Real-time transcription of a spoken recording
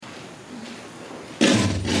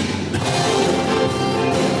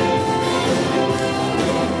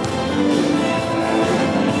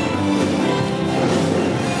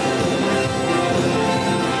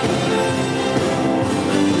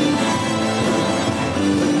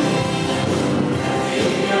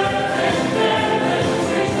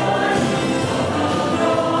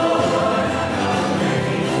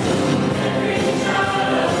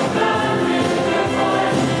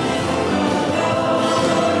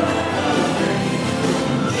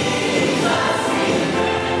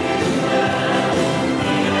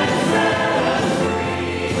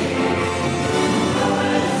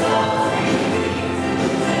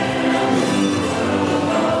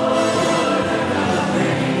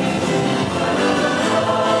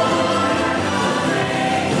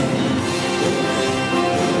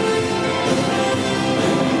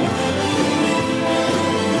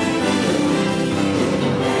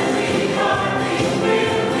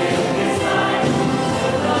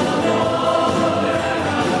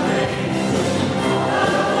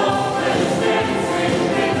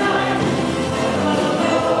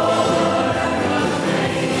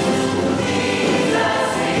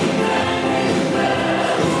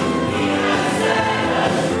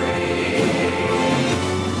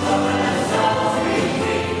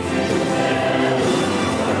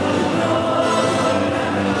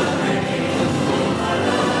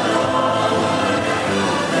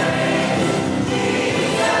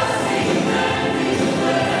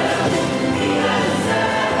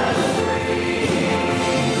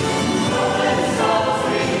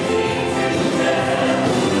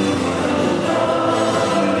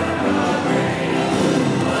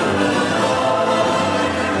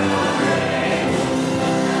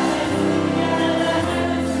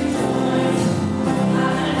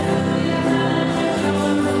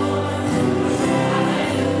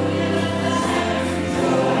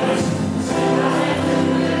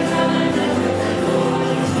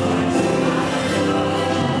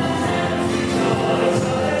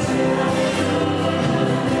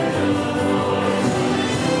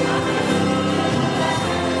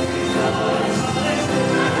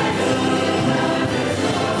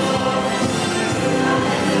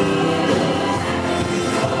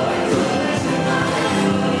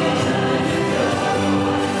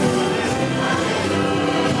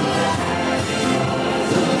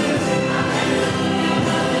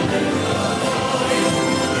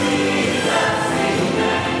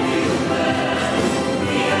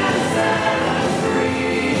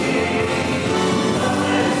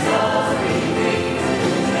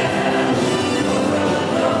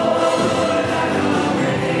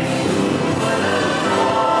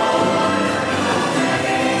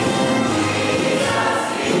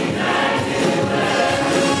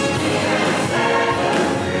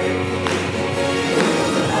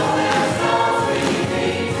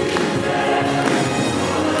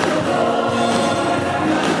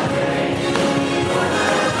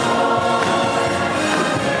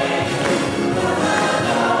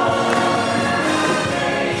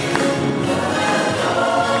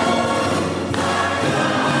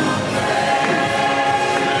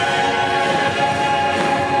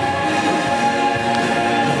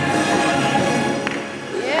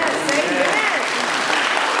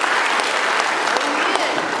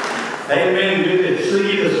Amen. Good to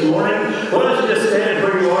see you this morning. Well, let's just stand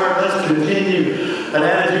where you are. Let's continue an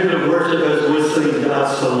attitude of worship as we sing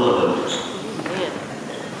God So Loved.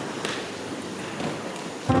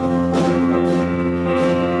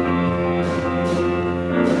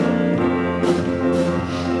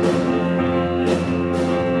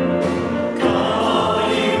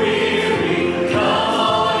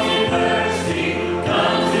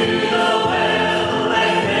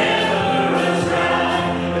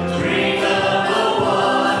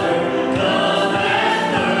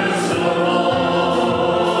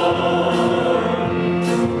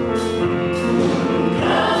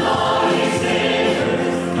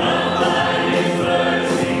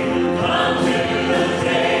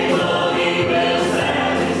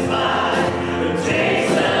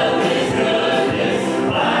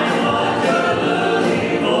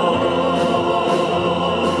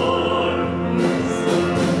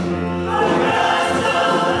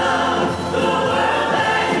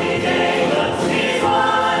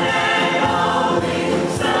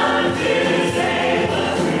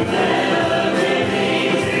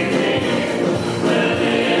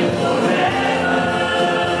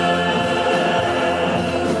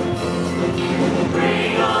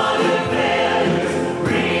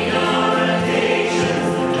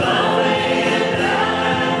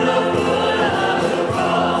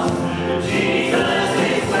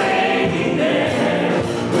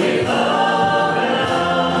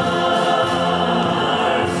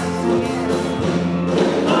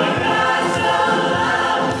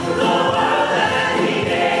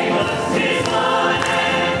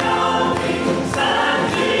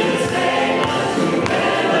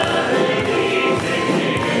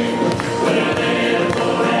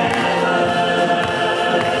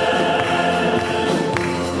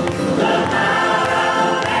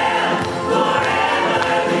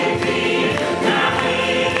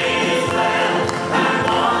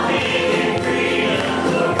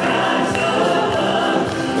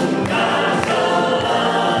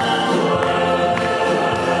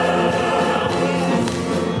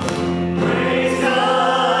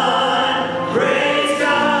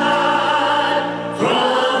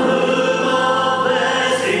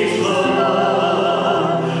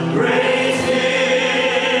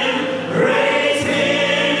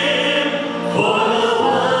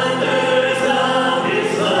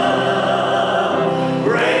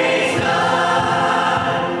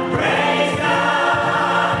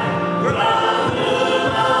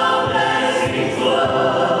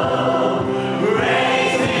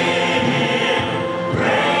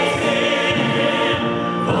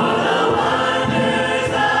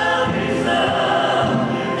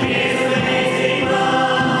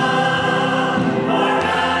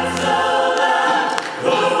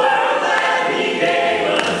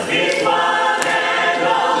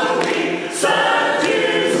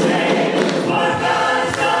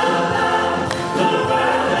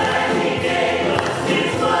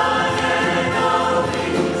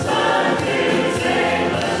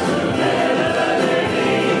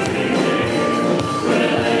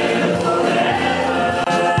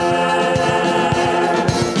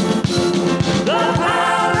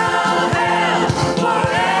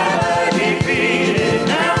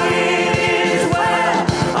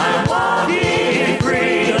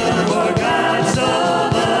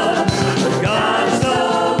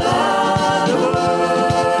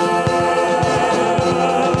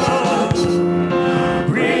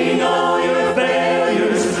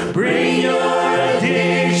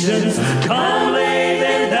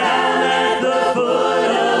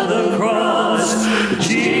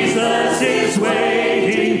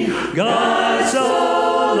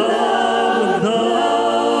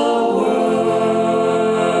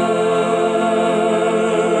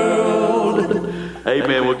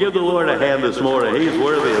 Amen. Well, give the Lord a hand this morning. He's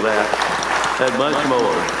worthy of that and much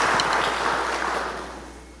more.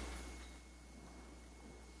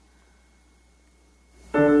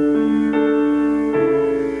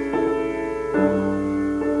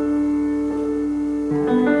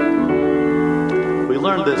 We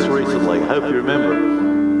learned this recently. I hope you remember.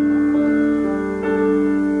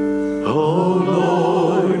 Oh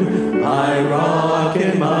Lord, my rock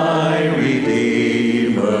and my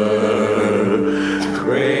redeemer,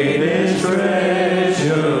 greatest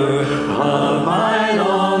treasure of my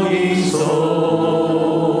longing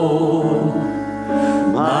soul.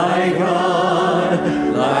 My God,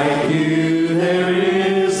 like you there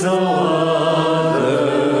is no other.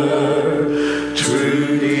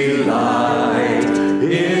 True delight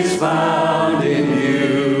is found in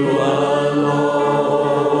you alone.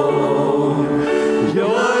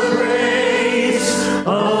 Your grace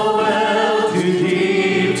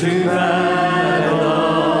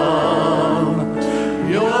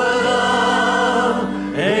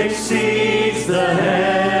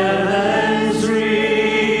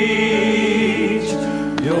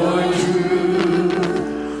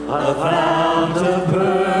fount of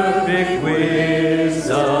perfect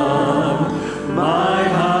wisdom, my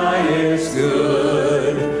highest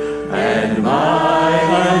good, and my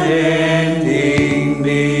unending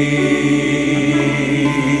need.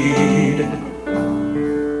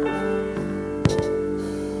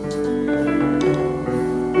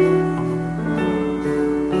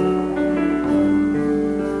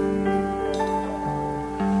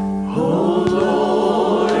 Oh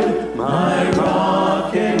Lord, my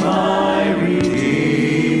rock and my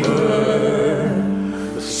redeemer,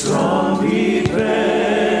 the strong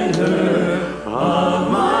defender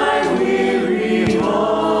of my weary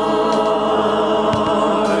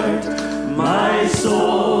heart, my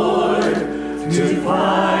sword to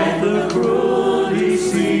fight the cruel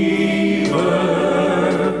deceiver,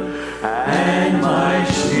 and my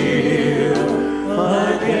shield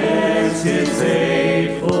against its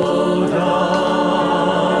hateful darts,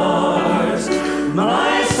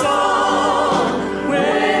 my song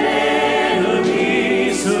when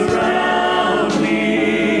enemies surround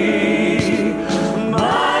me,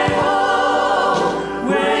 my hope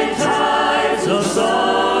when tides of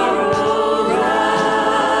sorrow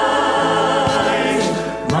rise,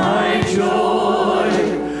 my joy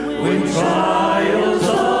when trials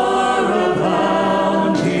are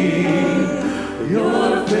around me, your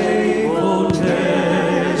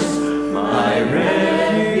faithfulness, my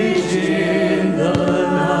refuge in the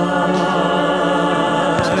night.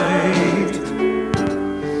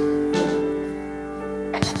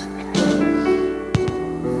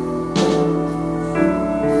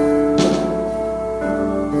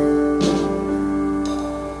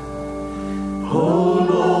 Oh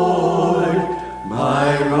Lord, my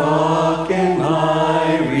rock and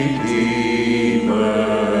my redeemer,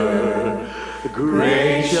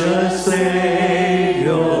 gracious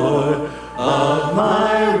Savior of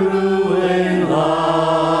my ruined life,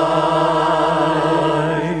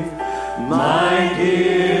 my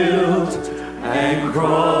guilt and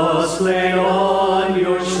cross laid on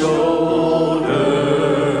your shoulders,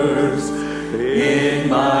 in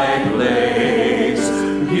my place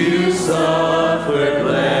you suffered,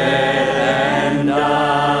 bled, and died.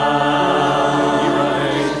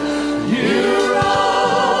 You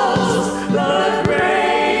rose, the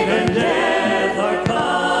grave and death are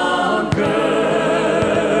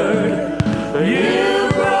conquered. You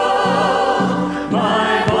broke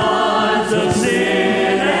my bonds of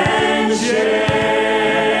sin and shame.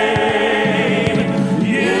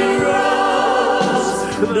 You rose,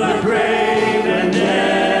 the grave and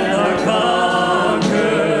death are conquered.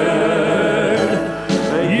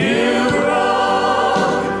 You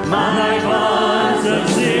broke my bonds of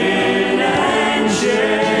sin and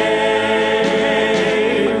shame.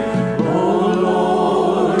 Oh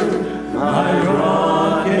Lord, my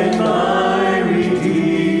rock and my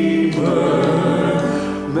redeemer,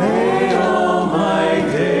 may all my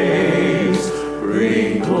days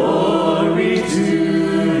bring glory to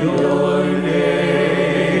your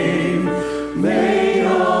name. May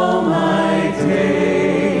all my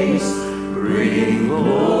days bring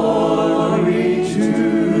glory to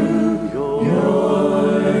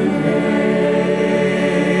your name.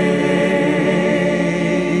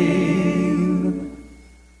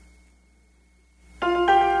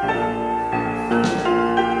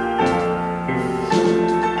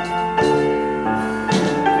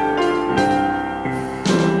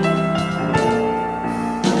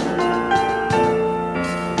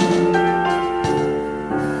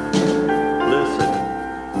 Listen,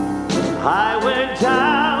 I went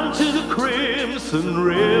down to the crimson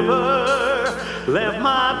river, left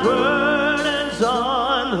my burdens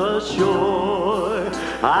on the shore.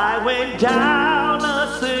 I went down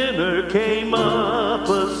a sinner, came up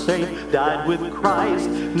a saint, died with Christ,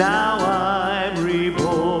 now I'm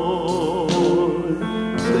reborn.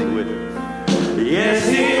 Sing with me. Yes,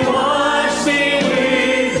 he washed me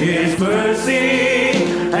with his mercy,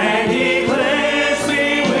 and he cleansed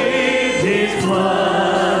me with his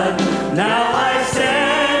blood. Now I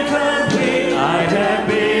stand complete, I have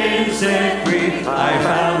been set free, I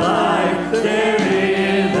found life there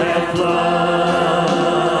in that flood.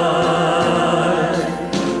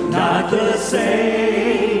 Not the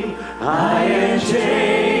same, I am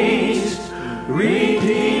changed,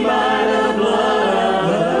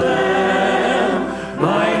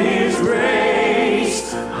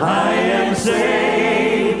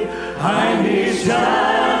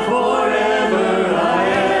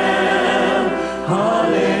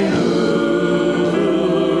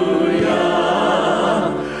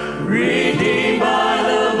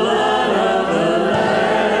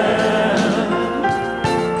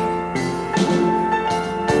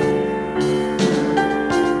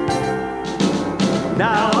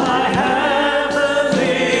 Now I have the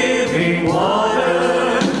living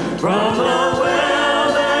water from the well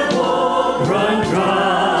that won't run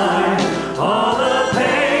dry. All the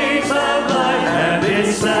pains of life have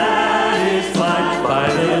been satisfied by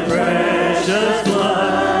the precious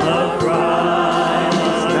blood of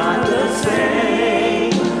Christ. Not the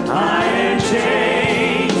same, I am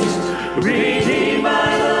changed, redeemed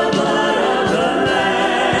by the blood of the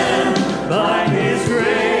Lamb. By His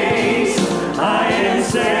grace, I am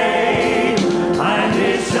saved. I'm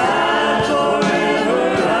His child forever.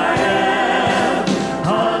 I am.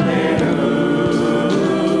 Hallelujah.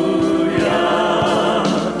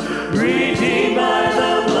 Redeemed by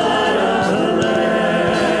the blood of the Lamb.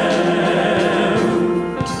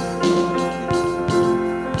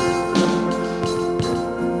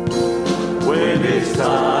 When it's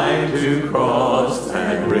time to cross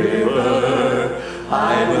that river,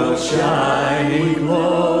 I will shine in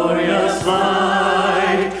glorious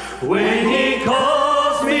light. When He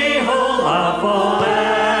calls me home, I'll fall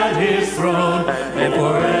at His throne and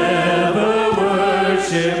forever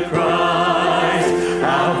worship Christ.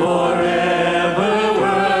 I'll forever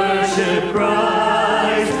worship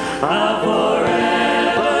Christ. I'll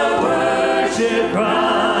forever worship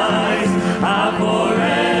Christ. I'll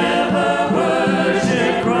forever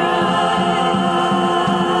worship Christ.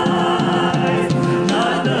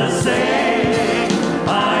 Not the same, I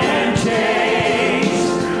am changed,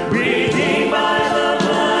 redeemed by the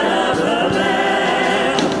blood of the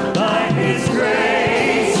Lamb. By His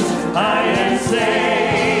grace, I am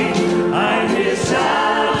saved. I'm His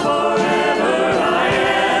child forever. I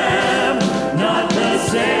am. Not the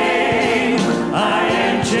same, I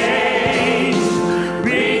am changed,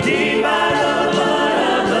 redeemed by the blood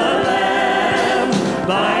of the Lamb.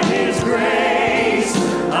 By His grace,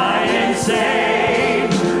 I am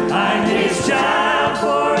saved. I'm His child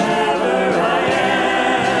forever. I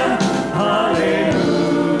am. Hallelujah.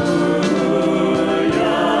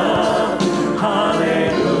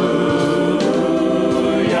 Hallelujah.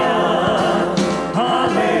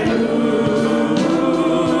 Hallelujah.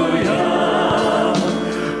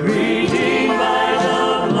 Redeemed by the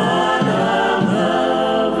blood of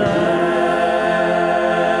the Lamb.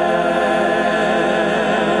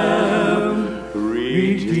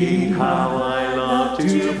 Redeemed, how I love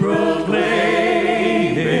to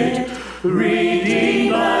proclaim it.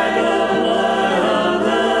 Redeemed by the blood of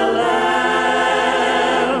the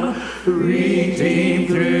Lamb. Redeemed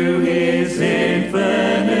through His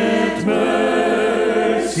infinite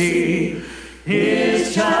mercy.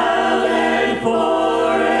 His child and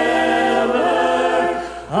forever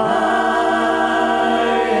I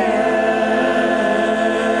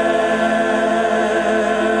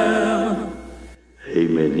am.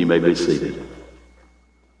 Amen. You may be seated.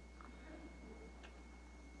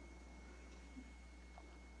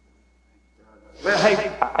 Well, hey,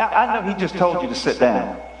 I know he just told you to sit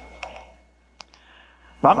down.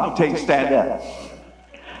 But I'm going to tell you to stand up.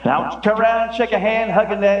 Now, I want you to turn around and shake a hand,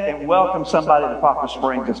 hug a neck, and welcome somebody to Poplar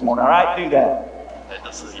Springs this morning. All right? Do that.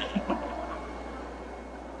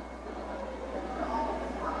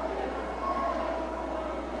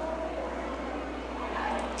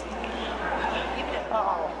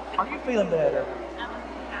 Oh, are you feeling better?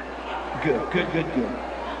 Good, good, good, good.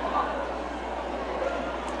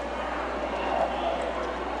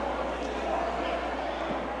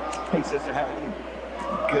 Hey, sister, how are you?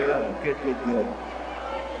 Good, good, good, good.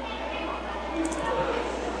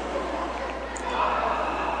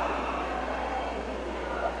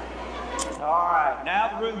 All right, now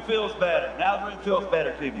the room feels better. Now the room feels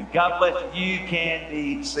better to you. God bless you. You can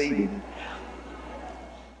be seated.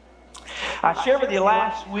 I shared with you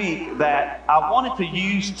last week that I wanted to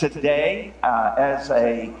use today as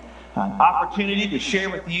an opportunity to share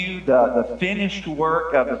with you the finished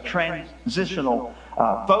work of the transitional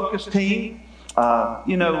focus team.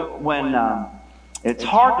 You know, when it's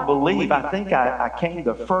hard to believe, I think I came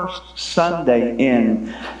the first Sunday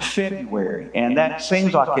in February, and that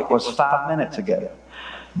seems like it was 5 minutes ago.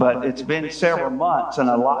 But it's been several months, and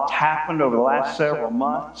a lot's happened over the last several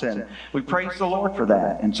months, and we praise the Lord for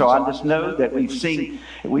that. And so I just know that we've seen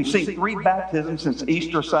 3 baptisms since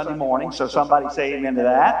Easter Sunday morning. So somebody say amen to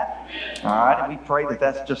that. All right, and we pray that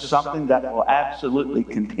that's just something that will absolutely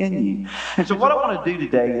continue. And so what I want to do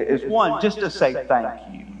today is, one, just to say thank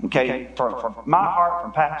you. Okay, from my heart,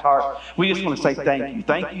 from Pat's heart, we just want to say thank you.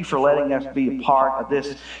 Thank you for letting us be a part of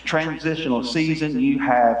this transitional season. You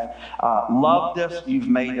have loved us. You've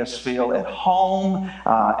made us feel at home.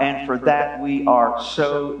 And for that, we are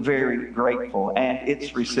so very grateful. And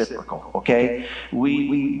it's reciprocal, okay?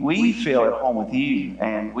 We feel at home with you.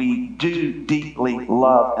 And we do deeply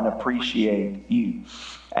love and appreciate you.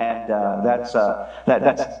 And that's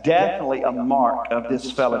definitely a mark of this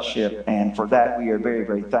fellowship, and for that we are very,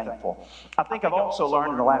 very thankful. I think I've also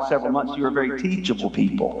learned in the last several months you are very teachable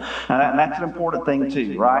people, and that's an important thing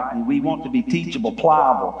too, right? And we want to be teachable,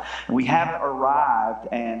 pliable, and we haven't arrived,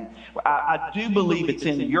 and I do believe it's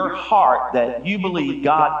in your heart that you believe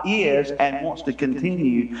God is and wants to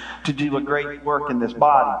continue to do a great work in this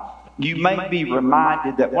body. You may be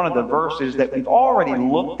reminded that one of the verses that we've already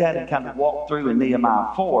looked at and kind of walked through in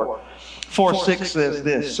Nehemiah 4:6 says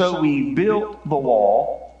this, "So we built the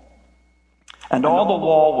wall, and all the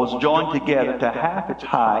wall was joined together to half its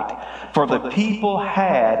height, for the people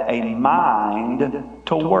had a mind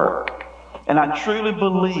to work." And I truly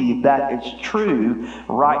believe that is true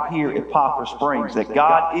right here at Poplar Springs, that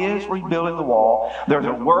God is rebuilding the wall. There's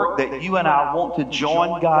a work that you and I want to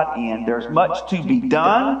join God in. There's much to be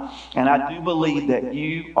done, and I do believe that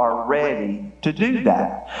you are ready to do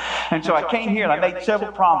that. And so I came here and I made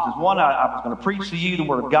several promises. One, I was going to preach to you the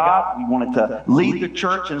Word of God. We wanted to lead the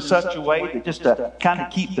church in such a way that just to kind of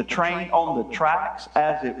keep the train on the tracks,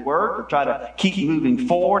 as it were, to try to keep moving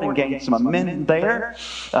forward and gain some momentum there,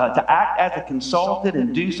 to act as a consultant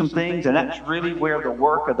and do some things, and that's really where the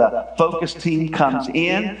work of the focus team comes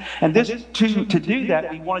in. And this to do that,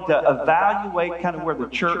 we wanted to evaluate kind of where the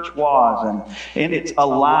church was and in its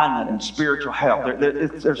alignment and spiritual health.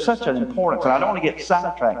 There's such an importance, and I don't want to get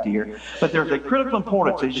sidetracked here, but there's a critical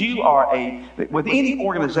importance as you are with any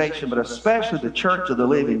organization, but especially the Church of the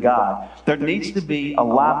Living God, there needs to be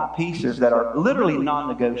alignment pieces that are literally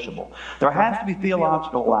non-negotiable. There has to be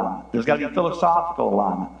theological alignment. There's got to be philosophical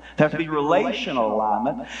alignment. There has to be relational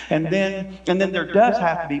alignment, and then there does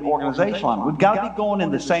have to be organizational alignment. We've got to be going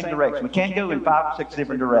in the same direction. We can't go in 5 or 6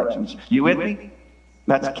 different directions. You with me?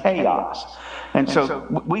 That's chaos. And so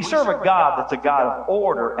we serve a God that's a God of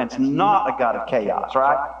order, and it's not a God of chaos,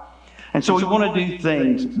 right? And so we want to do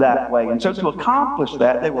things that way. And so to accomplish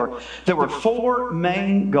that, there were 4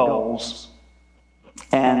 main goals.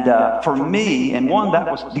 And for me, and one that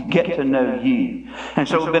was to get to know you. And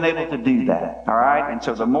so we've been able to do that, all right? And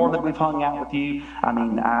so the more that we've hung out with you, I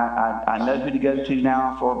mean, I know who to go to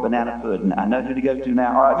now for banana pudding. I know who to go to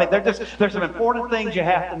now. All right, I mean, there's some important things you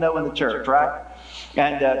have to know in the church, right?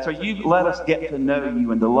 And so you let us get to know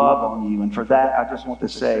you and to love on you. And for that, I just want to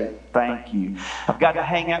say thank you. I've got to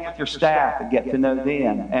hang out with your staff and get to know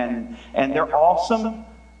them. And they're awesome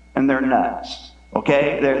and they're nuts.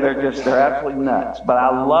 Okay, they're absolutely nuts, but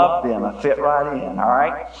I love them. I fit right in, all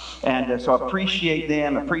right? And so I appreciate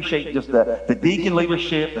them, appreciate just the deacon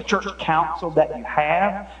leadership, the church council that you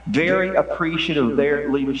have. Very appreciative of their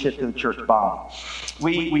leadership to the church body.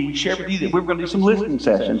 We shared with you that we were going to do some listening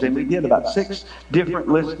sessions, and we did about 6 different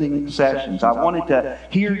listening sessions. I wanted to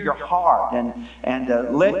hear your heart and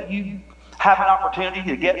let you have an opportunity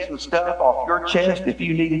to get some stuff off your chest if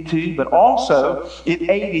you needed to, but also it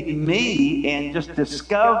aided me in just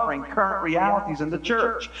discovering current realities in the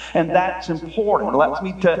church. And that's important. It allows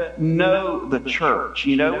me to know the church,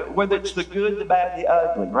 you know, whether it's the good, the bad, the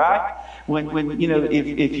ugly, right? When you know,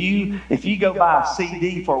 if you go buy a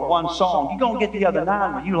CD for one song, you're going to get the other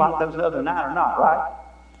 9 whether you like those other 9 or not, right?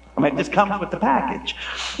 I mean, it just comes with the package.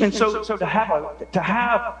 And so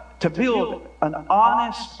to build an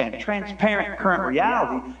honest and transparent current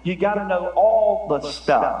reality, you got to know all the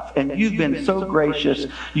stuff. And you've been so gracious.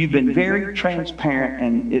 You've been very transparent,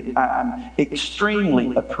 and I'm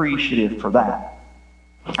extremely appreciative for that.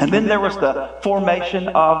 And then there was the formation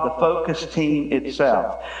of the focus team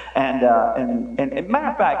itself. And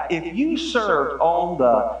matter of fact, if you served on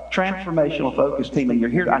the transformational focus team and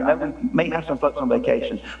you're here, I know we may have some folks on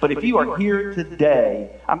vacation, but if you are here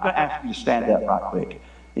today, I'm going to ask you to stand up right quick.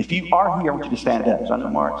 If you are here, I want you to stand up. So I know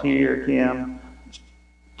Mark's here, Kim,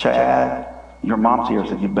 Chad, your mom's here,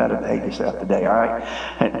 so you better behave yourself today, all right?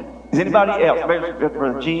 Is anybody else?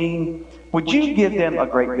 Brother Gene, would you give them a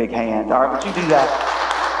great big hand? All right, would you do that?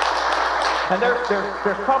 And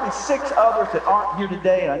there's probably 6 others that aren't here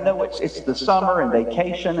today, and I know it's the summer and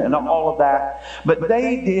vacation and all of that, but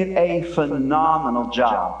they did a phenomenal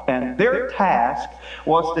job. And their task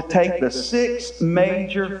was to take the 6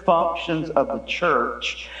 major functions of the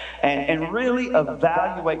church and really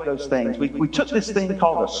evaluate those things. We took this thing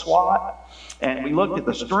called a SWOT, and we looked at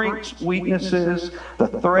the strengths, weaknesses, the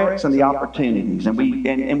threats, and the opportunities. And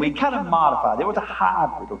we kind of modified. It was a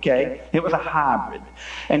hybrid, okay? It was a hybrid.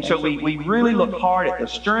 And so we really looked hard at the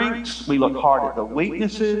strengths. We looked hard at the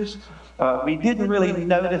weaknesses. We didn't really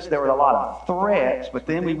notice there were a lot of threats, but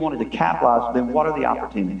then we wanted to capitalize. Then what are the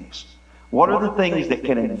opportunities? What are the things that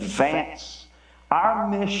can advance our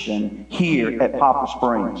mission here at Poplar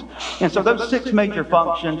Springs? And so those 6 major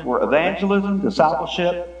functions were evangelism,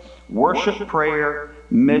 discipleship, worship, prayer,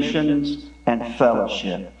 missions, and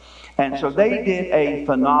fellowship. And so they did a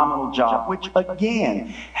phenomenal job, which again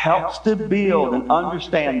helps to build and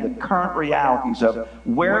understand the current realities of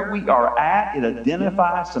where we are at. It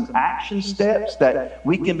identifies some action steps that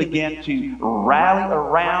we can begin to rally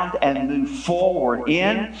around and move forward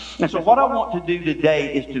in. And so what I want to do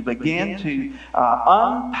today is to begin to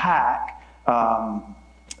unpack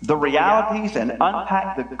the realities and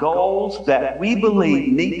unpack the goals that we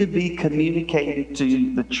believe need to be communicated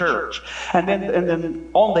to the church. And then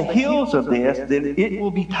on the heels of this, then it will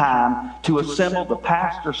be time to assemble the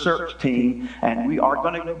pastor search team, and we are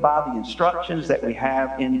going to go by the instructions that we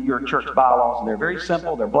have in your church bylaws. And they're very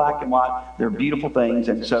simple, they're black and white, they're beautiful things,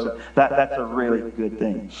 and so that's a really good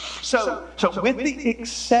thing. So with the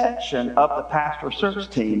exception of the pastor search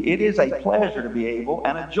team, it is a pleasure to be able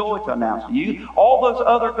and a joy to announce to you all those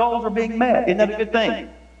other goals are being met. Isn't that a good thing?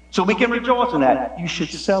 So we can rejoice in that. You should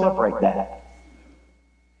celebrate that.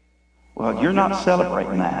 Well, you're not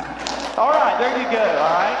celebrating that. All right, there you go.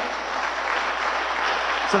 All right.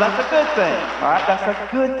 So that's a good thing. All right, that's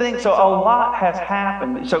a good thing. So a lot has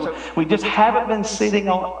happened. So we just haven't been sitting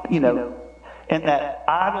on, in that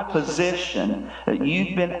idle position. That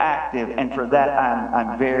you've been active, and for that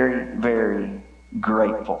I'm very, very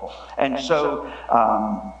grateful. And so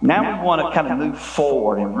now we want to kind of move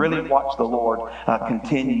forward and really watch the Lord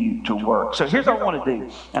continue to work. So here's what I want to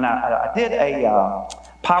do. And I did a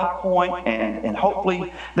PowerPoint, and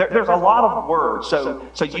hopefully there's a lot of words.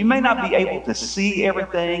 So you may not be able to see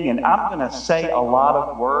everything, and I'm going to say a lot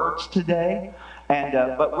of words today.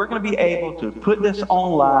 But we're going to be able to put this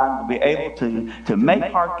online. We'll be able to make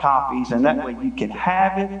hard copies, and that way you can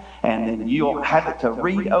have it, and then you'll have it to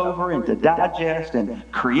read over and to digest and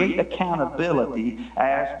create accountability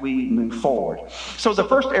as we move forward. So the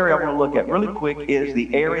first area I want to look at really quick is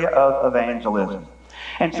the area of evangelism.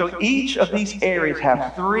 And so each of these areas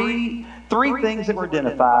have three things that were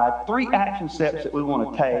identified, 3 action steps that we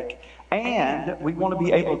want to take. And we want to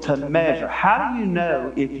be able to measure. How do you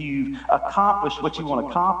know if you've accomplished what you want to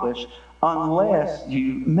accomplish unless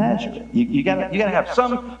you measure it? You got to have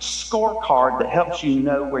some scorecard that helps you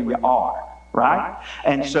know where you are, right?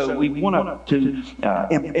 And so we want to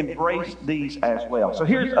embrace these as well. So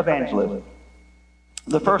here's evangelism.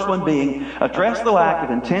 The first one being address the lack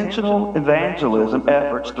of intentional evangelism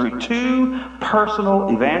efforts through 2 personal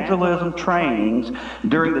evangelism trainings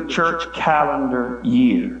during the church calendar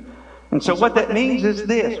year. And so what that means is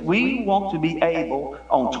this: we want to be able,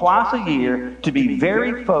 on twice a year, to be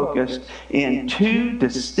very focused in 2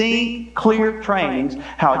 distinct, clear trainings,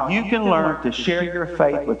 how you can learn to share your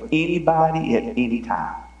faith with anybody at any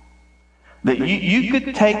time. That you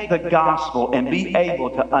could take the gospel and be able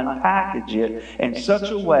to unpackage it in such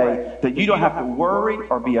a way that you don't have to worry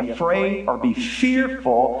or be afraid or be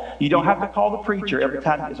fearful. You don't have to call the preacher every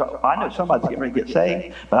time. I know somebody's getting ready to get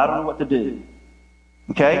saved, but I don't know what to do.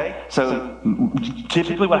 Okay? So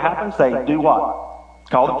typically what happens, they do what?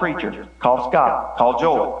 Call the preacher, call Scott, call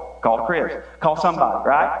Joel, call Chris, call somebody,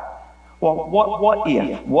 right? Well, what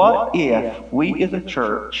if we as a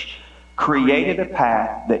church created a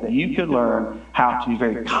path that you could learn how to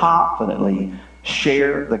very confidently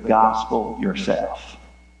share the gospel yourself?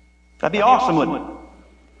 That'd be awesome, wouldn't it?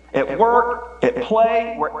 At work, at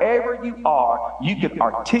play, wherever you are, you can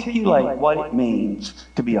articulate what it means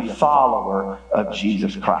to be a follower of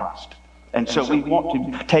Jesus Christ. And so we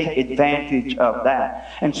want to take advantage of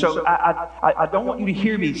that. And so I don't want you to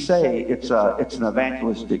hear me say it's an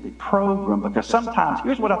evangelistic program, because sometimes,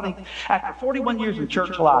 here's what I think, after 41 years in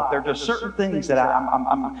church life, there are just certain things that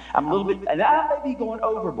I'm a little bit, and I may be going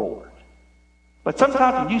overboard. But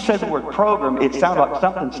sometimes when you say the word program, it sounds like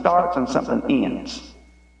something starts and something ends.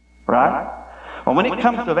 Right? Well, when it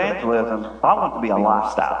comes to evangelism, I want it to be a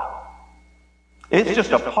lifestyle. It's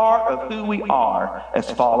just a part of who we are as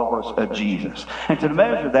followers of Jesus. And to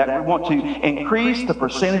measure that, we want to increase the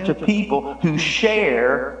percentage of people who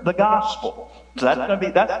share the gospel. So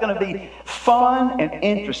that's going to be fun and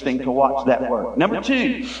interesting to watch that work. Number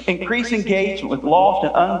 2, increase engagement with lost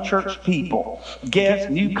and unchurched people, guests,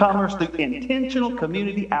 newcomers through intentional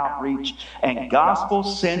community outreach and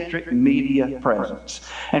gospel-centric media presence.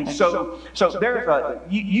 And so there's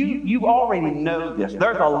you already know this.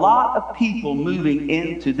 There's a lot of people moving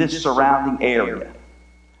into this surrounding area.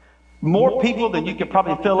 More people than you could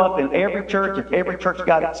probably fill up in every church if every church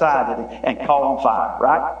got excited and caught on fire,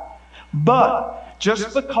 right? But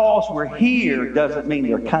just because we're here doesn't mean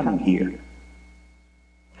they're coming here.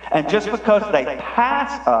 And just because they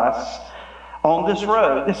pass us on this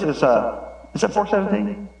road, is it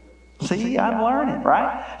 417? See, I'm learning,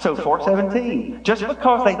 right? So 417. Just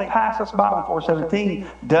because they pass us by on 417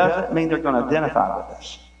 doesn't mean they're going to identify with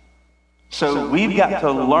us. So we've got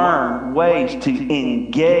to learn ways to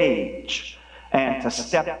engage and to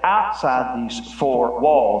step outside these 4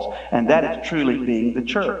 walls, and that is truly being the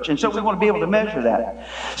church. And so we want to be able to measure that.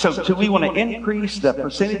 So we want to increase the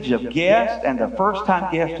percentage of guests and the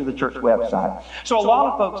first-time guests to the church website. So a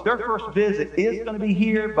lot of folks, their first visit is going to be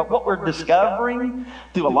here, but what we're discovering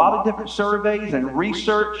through a lot of different surveys and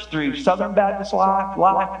research through Southern Baptist Life,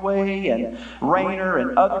 Lifeway, and Rainer,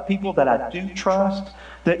 and other people that I do trust,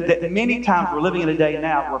 that many times we're living in a day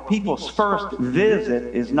now where people's first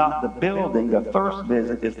visit is not the building, the first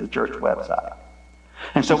visit is the church website.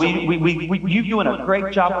 And so you're doing a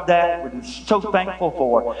great job of that. We're so thankful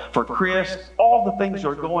for Chris, all the things that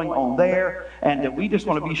are going on there, and that we just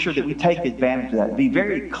want to be sure that we take advantage of that. Be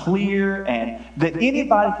very clear, and that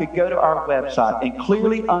anybody could go to our website and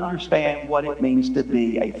clearly understand what it means to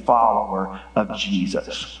be a follower of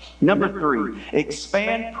Jesus. Number 3,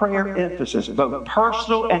 expand prayer emphasis, both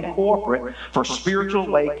personal and corporate, for spiritual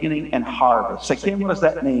awakening and harvest. So Kim, what does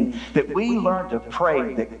that mean? That we learn to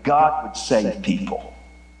pray that God would save people.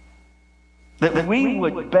 That we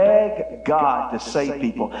would beg God to save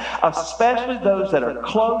people, especially those that are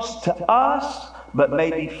close to us, but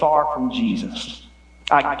maybe far from Jesus.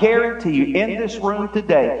 I guarantee you, in this room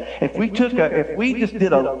today, if we just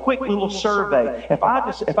did a quick little survey, if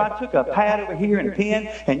I took a pad over here and a pen,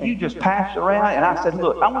 and you just passed it around, and I said,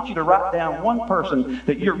 look, I want you to write down one person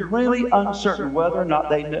that you're really uncertain whether or not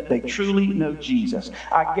they truly know Jesus.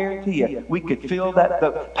 I guarantee you, we could fill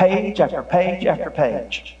that page after page after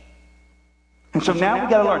page. And so now we've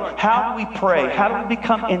got to learn, how do we pray? How do we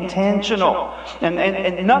become intentional?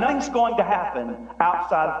 And nothing's going to happen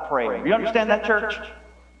outside of prayer. You understand that, church?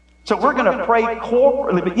 So we're going to pray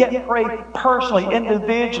corporately, but yet pray personally,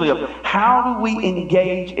 individually, of how do we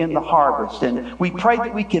engage in the harvest. And we pray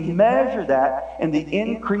that we can measure that in the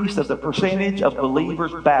increase of the percentage of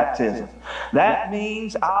believers' baptism. That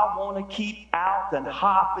means I want to keep out and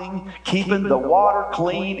hopping, keeping the water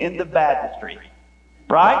clean in the baptistry.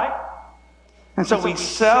 Right? And so we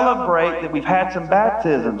celebrate that we've had some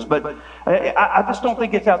baptisms, but I just don't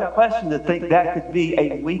think it's out of the question to think that could be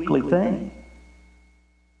a weekly thing.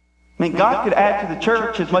 I mean, God could add to the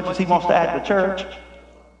church as much as He wants to add to the church,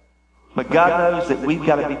 but God knows that we've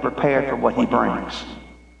got to be prepared for what He brings.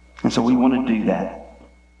 And so we want to do that.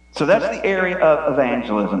 So that's the area of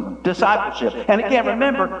evangelism, discipleship. And again,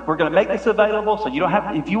 remember, we're going to make this available, so you don't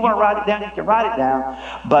have to, if you want to write it down, you can write it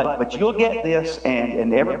down, but you'll get this,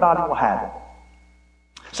 and everybody will have it.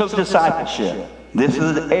 So discipleship. This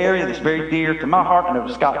is an area that's very dear to my heart and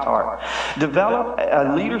to Scott's heart. Develop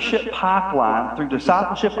a leadership pipeline through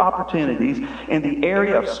discipleship opportunities in the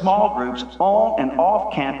area of small groups on and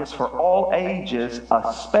off campus for all ages,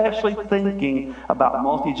 especially thinking about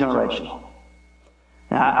multi-generational.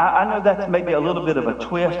 Now, I know that's maybe a little bit of a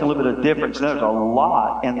twist, a little bit of difference. There's a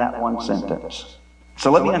lot in that one sentence.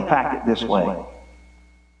 So let me unpack it this way.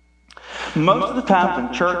 Most of the times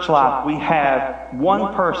in church life, we have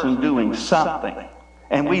one person doing something.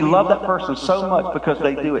 And we love that person so much because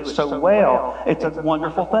they do it so well. It's a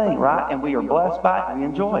wonderful thing, right? And we are blessed by it and we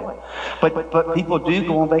enjoy it. But people do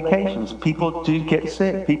go on vacations. People do get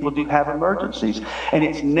sick. People do have emergencies. And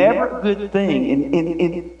it's never a good thing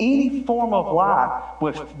in any form of life,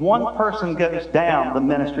 if one person goes down, the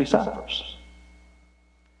ministry suffers.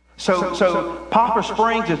 So Poplar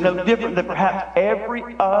Springs is no different than perhaps every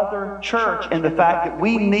other church in the fact that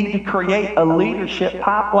we need to create a leadership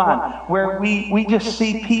pipeline where we just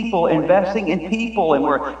see people investing in people, and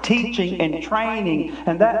we're teaching and training.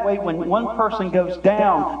 And that way, when one person goes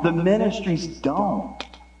down, the ministries don't.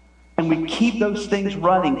 And we keep those things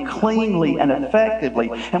running cleanly and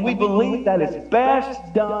effectively. And we believe that is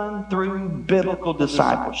best done through biblical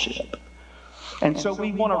discipleship. And so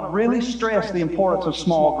we want to really stress the importance of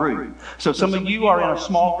small group. So some of you are in a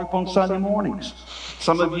small group on Sunday mornings.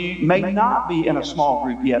 Some of you may not be in a small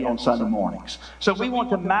group yet on Sunday mornings. So we want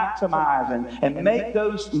to maximize and make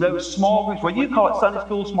those small groups, well, you call it Sunday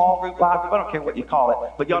school, small group, live group, I don't care what you call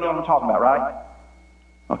it, but y'all know what I'm talking about, right?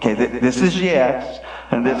 Okay, this is yes,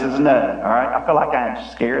 and this is no, all right? I feel like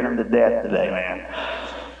I'm scaring them to death today, man.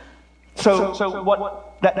 So what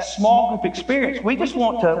that small group experience, we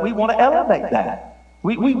want to elevate that.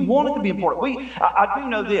 We want it to be important. I do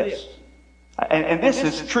know this, and this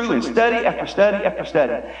is true in study after study after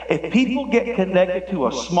study. If people get connected to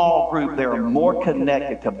a small group, they are more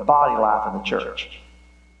connected to body life in the church.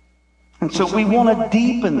 And so we want to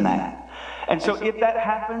deepen that. And so if that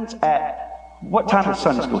happens at, what time is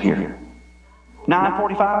Sunday school here?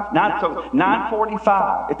 9:45? So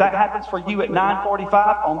 9:45. If that happens for you at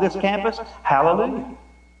 9:45 on this campus, hallelujah.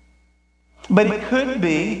 But it could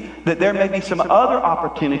be that there may be some other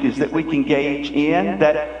opportunities that we can engage in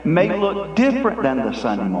that may look different than the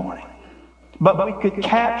Sunday morning. But we could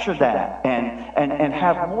capture that and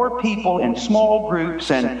have more people in small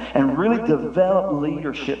groups and really develop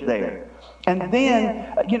leadership there. And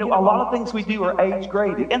then, a lot of things we do are age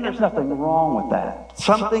graded, and there's nothing wrong with that.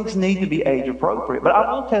 Some things need to be age appropriate. But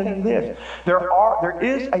I will tell you this, there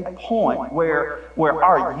is a point where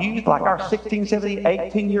our youth, like our 16, 17,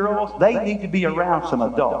 18-year-olds, they need to be around some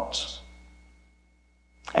adults.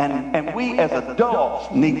 And we as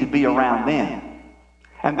adults need to be around them.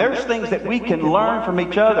 And there's things that we can learn from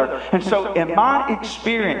each other. And so in my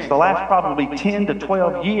experience, the last probably 10 to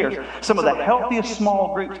 12 years, some of the healthiest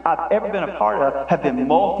small groups I've ever been a part of have been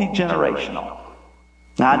multi-generational.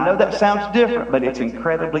 Now, I know that sounds different, but it's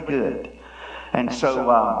incredibly good. And so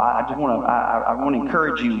I want to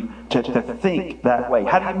encourage you to think that way.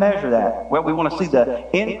 How do you measure that? Well, we want to see the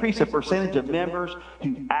increase of percentage of members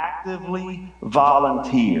who actively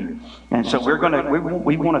volunteer. And so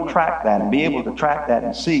we want to track that and be able to track that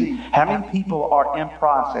and see how many people are in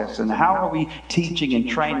process and how are we teaching and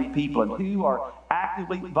training people and who are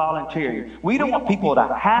actively volunteering. We don't want people to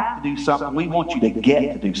have to do something. We want you to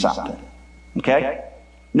get to do something. Okay?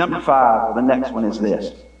 Number 5, or the next one is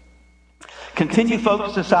this. Continue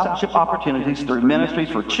focused discipleship opportunities through ministries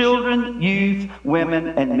for children, youth, women,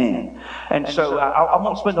 and men. And so I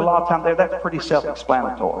won't spend a lot of time there. That's pretty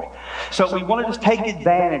self-explanatory. So we want to just take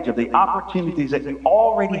advantage of the opportunities that you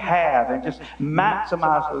already have and just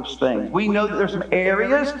maximize those things. We know that there's some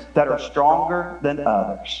areas that are stronger than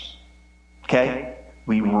others. Okay?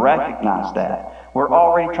 We recognize that. We're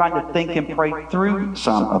already trying to think and pray through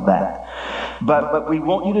some of that. But we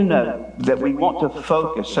want you to know that we want to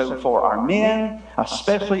focus. So for our men,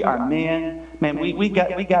 especially our men, man, we got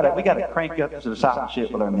to crank up the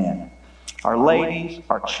discipleship with our men. Our ladies,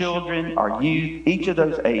 our children, our youth, each of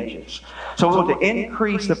those ages. So we want to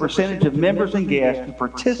increase the percentage of members and guests who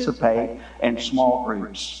participate in small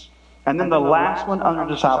groups. And then the last one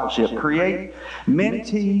under discipleship, create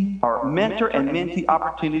mentor and mentee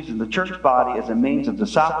opportunities in the church body as a means of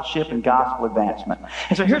discipleship and gospel advancement.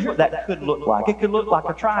 And so here's what that could look like. It could look like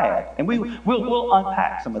a triad. And we'll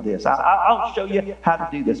unpack some of this. I'll show you how to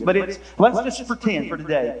do this. But let's just pretend for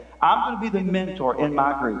today, I'm going to be the mentor in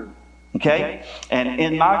my group. Okay? And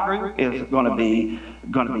in my group is going to be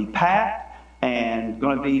Pat and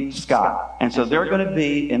going to be Scott. And so they're going to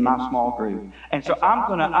be in my small group. And so I'm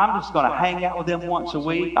just going to hang out with them once a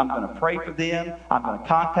week. I'm going to pray for them. I'm going to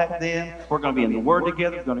contact them. We're going to be in the Word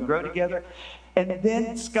together. We're going to grow together. And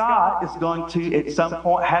then Scott is going to, at some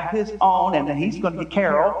point, have his own, and then he's going to get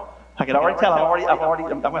Carol. I can already tell.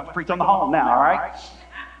 I'm going to preach on the home now, all right?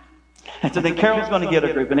 And so then Carol's going to get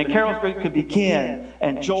a group. And then Carol's group could be Ken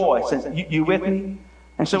and Joyce. And you with me?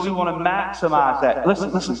 And so we want to maximize that.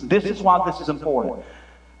 Listen, this is why this is important.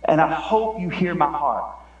 And I hope you hear my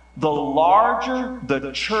heart. The larger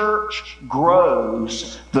the church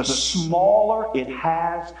grows, the smaller it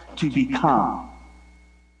has to become.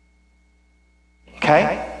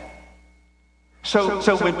 Okay?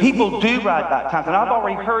 So when people do ride baptisms, and I've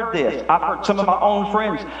already heard this, I've heard some of my own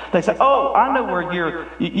friends, they say, "Oh, I know where you're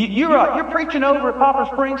preaching over at Poplar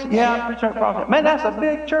Springs." Yeah, I'm preaching at Poplar Springs. Man, that's a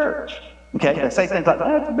big church. Okay, they say things like,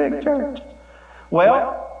 "That's a big church."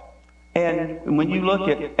 Well, and when you look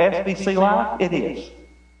at SBC Life, it is.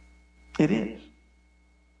 It is.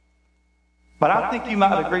 But I think you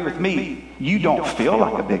might agree with me, you don't feel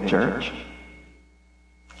like a big church.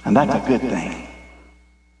 And that's a good thing.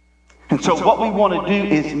 And so what we want to do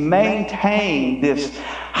is maintain this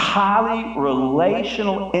highly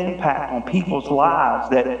relational impact on people's lives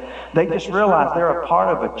that they just realize they're a part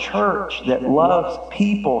of a church that loves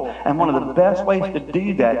people. And one of the best ways to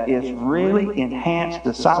do that is really enhance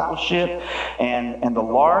discipleship. And the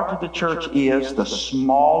larger the church is, the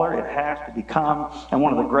smaller it has to become. And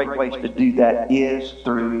one of the great ways to do that is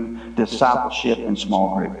through discipleship in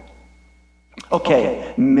small group.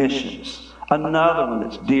 Okay, missions. Another one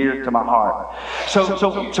that's dear to my heart.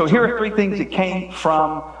 So here are three things that came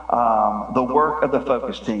from the work of the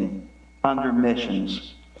Focus team under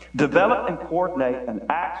missions. Develop and coordinate an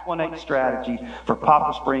Acts 1:8 strategy for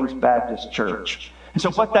Poplar Springs Baptist Church. And so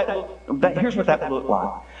here's what that would look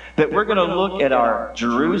like. That we're going to look at our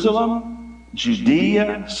Jerusalem,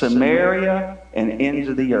 Judea, Samaria, and ends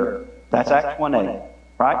of the earth. That's Acts 1:8,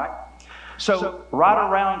 right? So right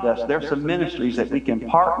around us, there's some ministries that we can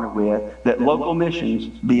partner with that local missions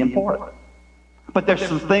be important. But there's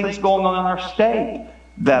some things going on in our state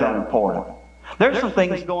that are important. There's some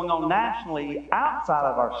things going on nationally outside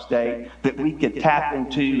of our state that we could tap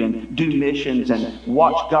into and do missions and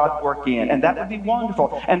watch God work in. And that would be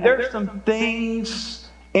wonderful. And there's some things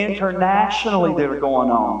internationally that are going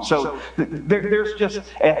on. So there's just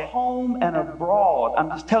at home and abroad. I'm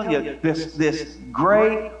just telling you this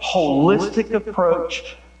great holistic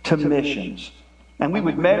approach to missions. And we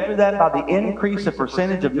would measure that by the increase of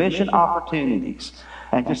percentage of mission opportunities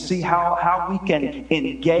and just see how we can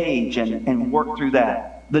engage and work through that.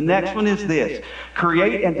 The next one is this.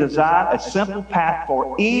 Create and design a simple path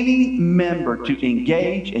for any member to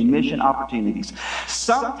engage in mission opportunities.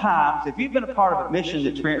 Sometimes, if you've been a part of a mission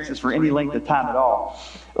experiences for any length of time at all,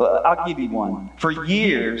 I'll give you one. For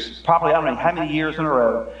years, probably I don't know how many years in a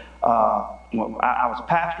row, I was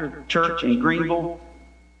pastor of a church in Greenville,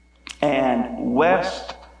 and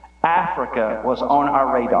West Africa was on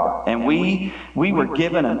our radar. And we were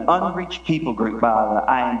given an unreached people group by the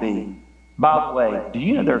IMB. By the way, do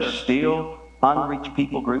you know there's still unreached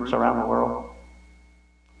people groups around the world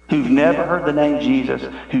who've never heard the name Jesus,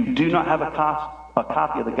 who do not have a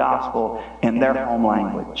copy of the gospel in their home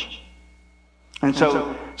language? And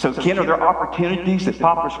so Ken, are there opportunities that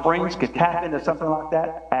Poplar Springs could tap into something like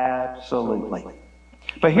that? Absolutely.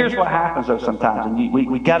 But here's what happens though sometimes, and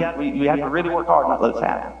we have to really work hard not to let this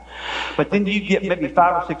happen. But then you get maybe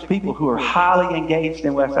 5 or 6 people who are highly engaged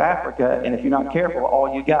in West Africa, and if you're not careful,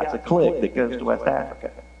 all you got is a clique that goes to West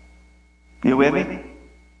Africa. You with me?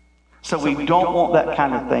 So we don't want that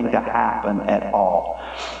kind of thing to happen at all.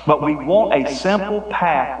 But we want a simple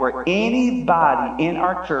path where anybody in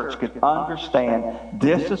our church could understand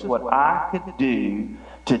this is what I could do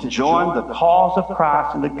to join the cause of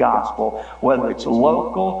Christ and the gospel, whether it's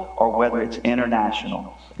local or whether it's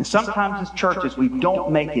international. And sometimes as churches, we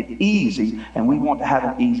don't make it easy, and we want to have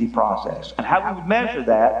an easy process. And how we would measure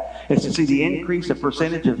that is to see the increase of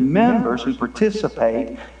percentage of members who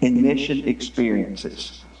participate in mission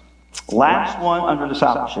experiences. Last one under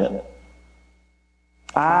discipleship.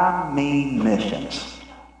 I mean missions.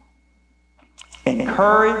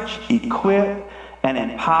 Encourage, equip, and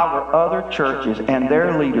empower other churches and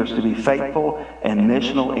their leaders to be faithful in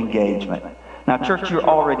missional engagement. Now, church, you're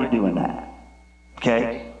already doing that.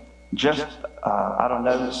 Okay? Just, I don't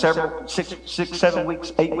know, 7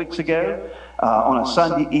 weeks, 8 weeks ago, on a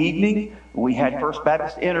Sunday evening, we had First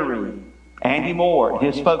Baptist Inner Andy Moore and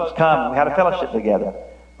his folks come, and we had a fellowship together.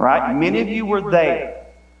 Right? Many of you were there.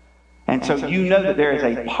 And so you know that there is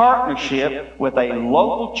a partnership with a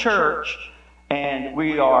local church, and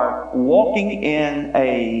we are walking in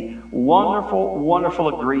a wonderful,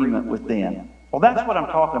 wonderful agreement with them. Well, that's what I'm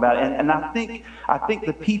talking about. And I think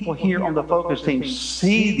the people here on the Focus team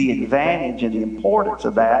see the advantage and the importance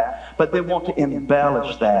of that, but they want to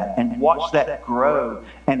embellish that and watch that grow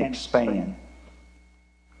and expand.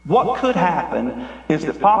 What could happen is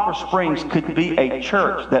that Poplar Springs could be a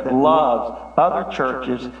church that loves other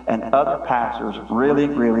churches and other pastors really,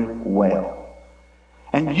 really well.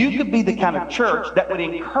 And you could be the kind of church that would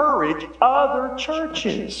encourage other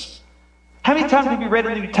churches. How many times have you read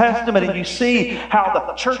the New Testament and you see how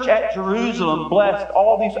the church at Jerusalem blessed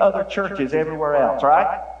all these other churches everywhere else,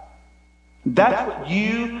 right? That's what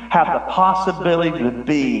you have the possibility to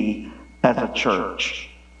be as a church.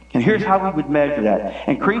 And here's how we would measure that.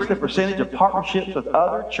 Increase the percentage of partnerships with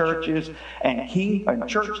other churches and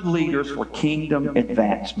church leaders for kingdom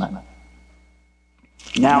advancement.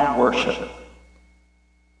 Now worship.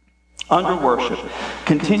 Under worship,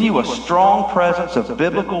 continue a strong presence of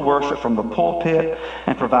biblical worship from the pulpit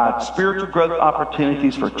and provide spiritual growth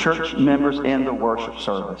opportunities for church members in the worship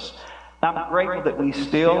service. I'm grateful that we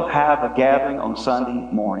still have a gathering on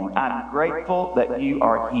Sunday morning. I'm grateful that you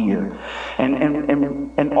are here.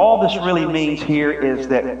 And all this really means here is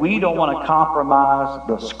that we don't want to compromise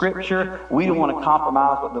the Scripture. We don't want to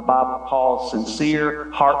compromise what the Bible calls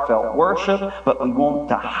sincere, heartfelt worship, but we want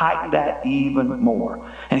to heighten that even more.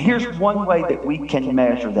 And here's one way that we can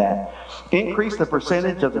measure that. Increase the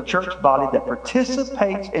percentage of the church body that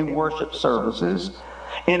participates in worship services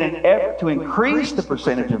in an effort to increase the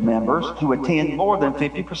percentage of members who attend more than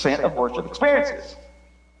 50% of worship experiences.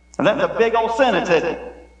 And that's a big old sentence, isn't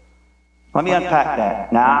it? Let me unpack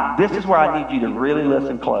that. Now, this is where I need you to really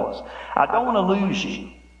listen close. I don't want to lose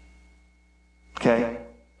you. Okay?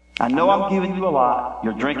 I know I'm giving you a lot.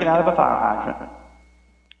 You're drinking out of a fire hydrant.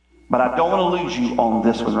 But I don't want to lose you on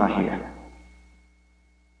this one right here.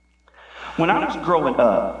 When I was growing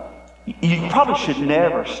up, you probably should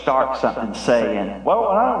never start something saying, well,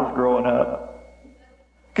 when I was growing up.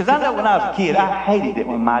 Because I know when I was a kid, I hated it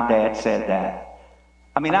when my dad said that.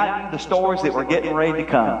 I mean, I knew the stories that were getting ready to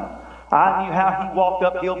come. I knew how he walked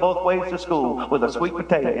uphill both ways to school with a sweet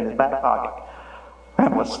potato in his back pocket.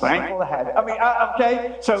 And was thankful to have it. I mean,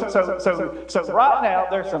 okay, so right now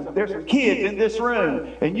there's some kids in this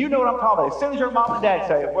room, and you know what I'm talking about. As soon as your mom and dad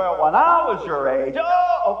say, well, when I was your age,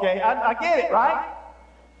 oh, okay, I get it, right?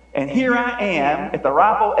 And here I am at the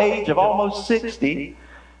ripe old age of almost 60,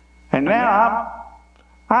 and now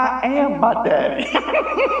I am my daddy.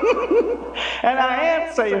 And I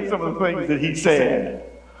am saying some of the things that he said.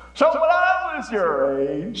 So when I was your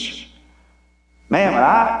age,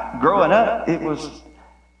 man, growing up, it was,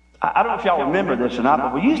 I don't know if y'all remember this or not,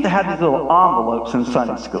 but we used to have these little envelopes in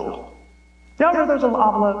Sunday school. Y'all remember those little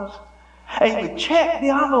envelopes? And you would check the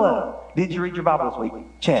envelope. Did you read your Bible this week?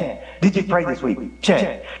 Check. Did you pray this week?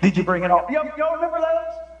 Check. Did you bring it all? Y'all remember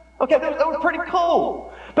those? Okay, that was pretty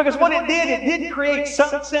cool. Because what it did create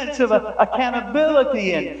some sense of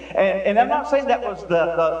accountability. And I'm not saying that was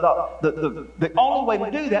the only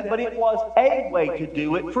way to do that, but it was a way to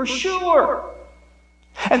do it for sure.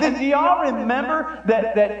 And then do y'all remember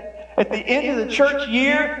that at the end of the church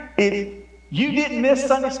year, if you didn't miss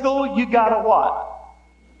Sunday school, you got a what?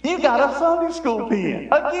 You got a Sunday school pen.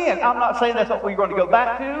 Again, I'm not saying that's what we're going to go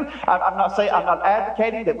back to. I'm not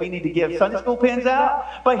advocating that we need to give Sunday school pens out.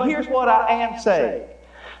 But here's what I am saying.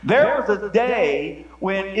 There was a day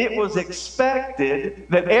when it was expected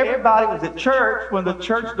that everybody was at church when the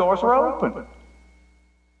church doors were open.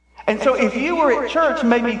 And so if you were at church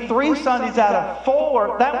maybe 3 Sundays out of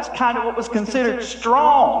 4, that was kind of what was considered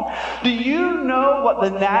strong. Do you know what the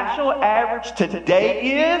national average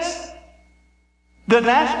today is? The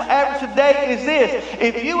national average today is this.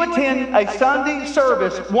 If you attend a Sunday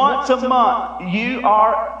service once a month, you're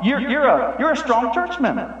a strong church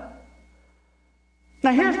member.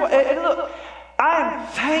 Now here's what, and look, I am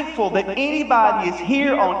thankful that anybody is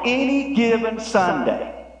here on any given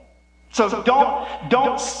Sunday. So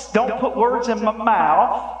don't put words in my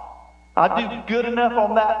mouth. I do good enough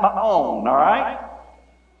on that on my own, all right?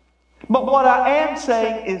 But what I am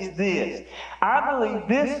saying is this. I believe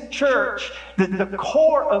this church, the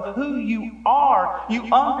core of who you are, you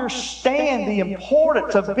understand the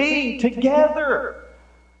importance of being together.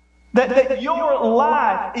 That your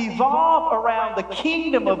life evolve around the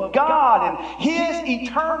kingdom of God and His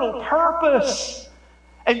eternal purpose.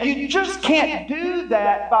 And you just can't do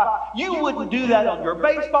that you wouldn't do that on your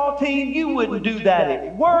baseball team. You wouldn't do that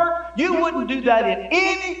at work. You wouldn't do that in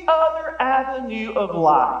any other avenue of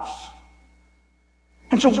life.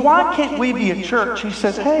 And so why can't we be a church who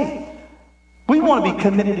says, hey, we want to be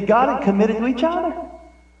committed to God and committed to each other?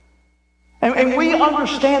 And we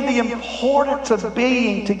understand the importance of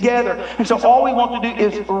being together. And so all we want to do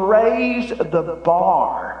is raise the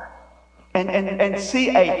bar and see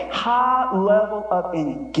a high level of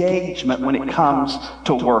engagement when it comes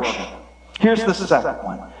to worship. Here's the second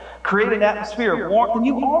one. Create an atmosphere of warmth, and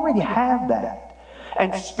you already have that.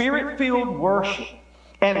 And spirit-filled worship.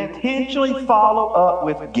 And intentionally follow up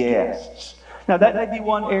with guests. Now, that may be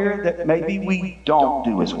one area that maybe we don't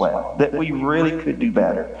do as well, that we really could do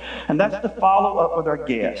better. And that's to follow up with our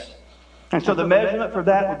guests. And so the measurement for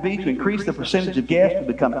that would be to increase the percentage of guests who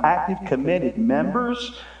become active, committed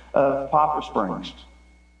members of Poplar Springs.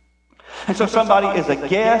 And so somebody is a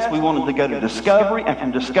guest. We want them to go to Discovery. And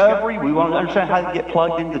from Discovery, we want to understand how to get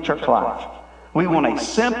plugged into church life. We want a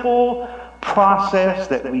simple, process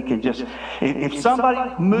that we can just, if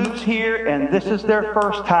somebody moves here and this is their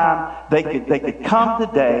first time, they could come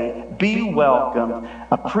today, be welcomed,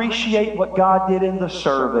 appreciate what God did in the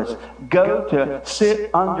service, go to sit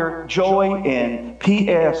under Joy in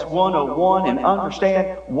PS 101 and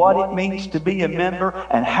understand what it means to be a member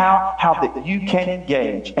and how that you can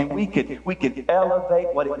engage. And we could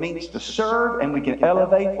elevate what it means to serve, and we can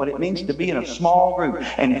elevate what it means to be in a small group.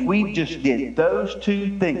 And if we just did those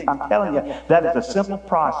two things, I'm telling you, that is a simple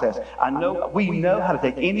process. We know how to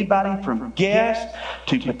take anybody from guest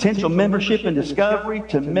to potential membership and discovery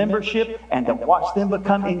to membership, and to watch them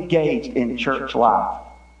become engaged in church life.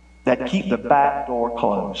 That keep the back door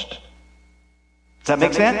closed. Does that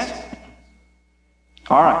make sense?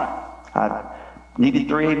 All right. I needed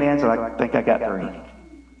 3 amens, and I think I got 3.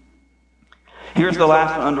 Here's the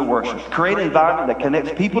last one under worship. Create an environment that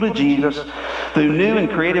connects people to Jesus through new and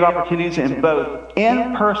creative opportunities in both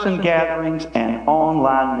in-person gatherings and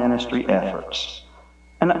online ministry efforts.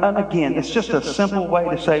 And again, it's just a simple way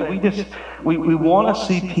to say we want to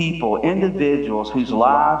see people, individuals whose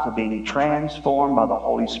lives are being transformed by the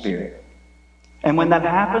Holy Spirit. And when that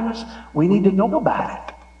happens, we need to know about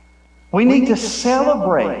it. We need to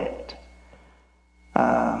celebrate it.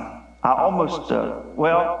 I'm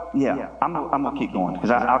going to keep going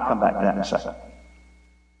because I'll come back to that in a second.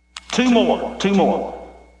 Two more.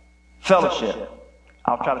 Fellowship.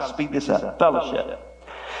 I'll try to speed this up. Fellowship.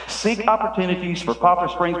 Seek opportunities for Poplar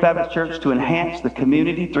Springs Baptist Church to enhance the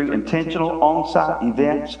community through intentional on-site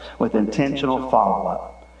events with intentional follow-up.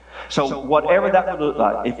 So whatever that would look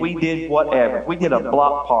like, if we did a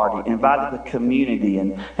block party, invited the community,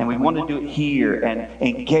 and we want to do it here, and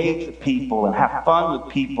engage with people, and have fun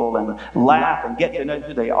with people, and laugh, and get to know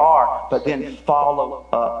who they are, but then follow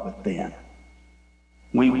up with them.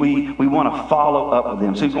 We want to follow up with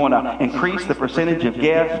them. So we want to increase the percentage of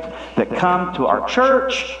guests that come to our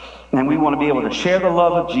church, and we want to be able to share the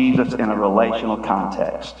love of Jesus in a relational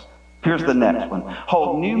context. Here's the next one.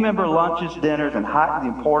 Hold new member lunches, dinners, and heighten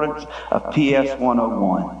the importance of PS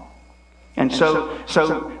 101. And so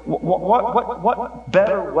what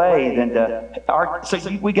better way than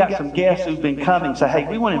we got some guests who've been coming, say, hey,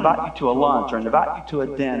 we want to invite you to a lunch or invite you to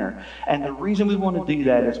a dinner. And the reason we want to do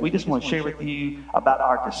that is we just want to share with you about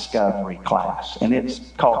our discovery class. And it's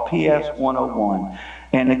called PS 101.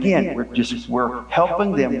 And again, we're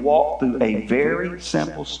helping them walk through a very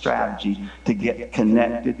simple strategy to get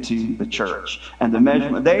connected to the church. And the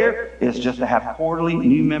measurement there is just to have quarterly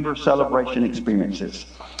new member celebration experiences.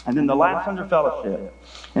 And then the last under fellowship,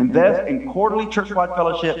 invest in quarterly church-wide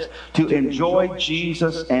fellowships to enjoy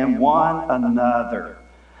Jesus and one another.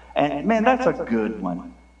 And man, that's a good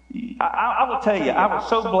one. I will tell you, I was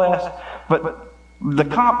so blessed, but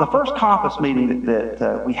the first Compass meeting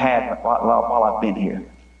that we had while I've been here,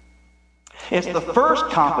 it's the first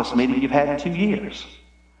Compass meeting you've had in 2 years.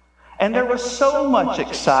 And there was so much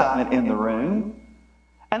excitement in the room.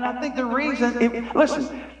 And I think the reason,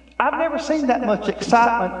 listen, I've never seen that much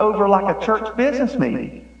excitement over like a church business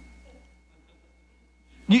meeting.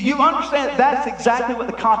 You understand that's exactly what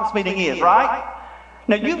the Compass meeting is, right?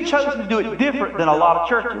 Now, you've chosen to do it different than a lot of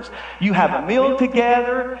churches. You have a meal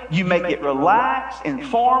together, you make it relaxed,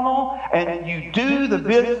 informal, and you do the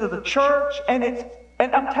business of the church, and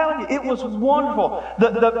I'm telling you, it was wonderful.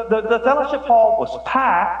 The fellowship hall was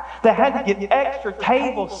packed. They had to get extra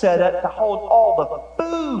tables set up to hold all the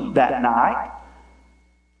food that night.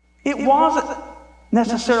 It wasn't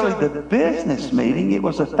necessarily the business meeting, it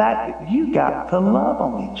was the fact that you got to love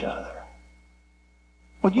on each other.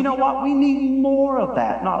 Well, you know what? We need more of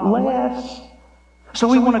that, not less. So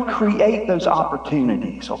we want to create those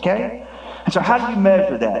opportunities, okay? And so how do you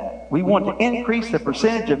measure that? We want to increase the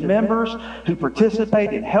percentage of members who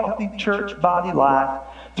participate in healthy church body life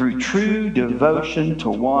through true devotion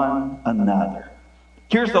to one another.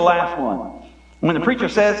 Here's the last one. When the preacher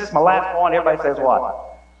says it's my last one, everybody says what?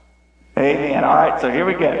 Amen. All right, so here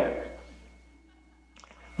we go.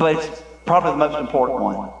 But it's probably the most important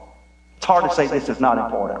one. It's hard to say this is not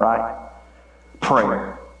important, right?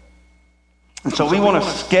 Prayer. And so we want to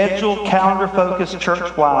schedule calendar-focused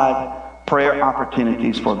church-wide prayer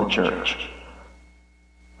opportunities for the church.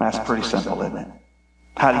 That's pretty simple, isn't it?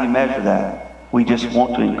 How do you measure that? We just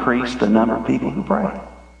want to increase the number of people who pray.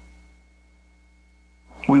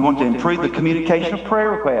 We want to improve the communication of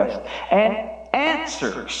prayer requests and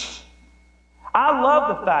answers. I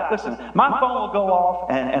love the fact, listen, my phone will go off,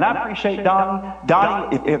 and I appreciate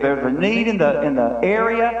Donnie, if there's a need in the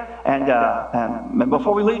area, and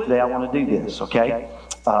before we leave today, I want to do this, okay?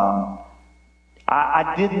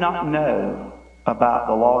 I did not know about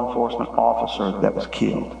the law enforcement officer that was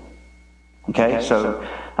killed. Okay, so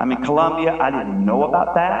I'm in Colombia. I didn't know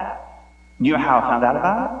about that. You know how I found out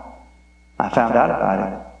about it? I found out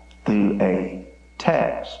about it through a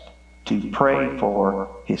text to pray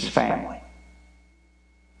for his family.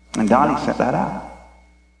 And Donnie sent that out.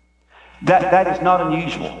 That is not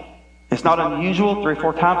unusual. It's not unusual 3 or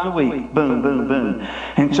 4 times a week. Boom, boom, boom.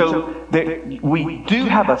 And so we do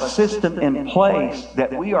have a system in place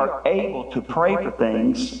that we are able to pray for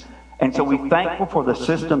things. And so we're thankful for the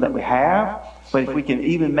system that we have. But if we can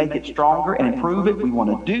even make it stronger and improve it, we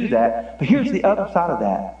want to do that. But here's the other side of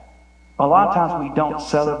that. A lot of times we don't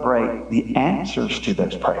celebrate the answers to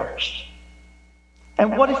those prayers.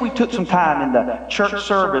 And what if we took some time in the church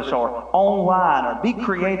service or online or be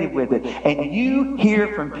creative with it, and you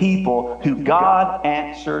hear from people who God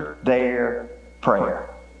answered their prayer?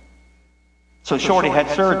 So Shorty had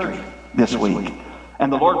surgery this week,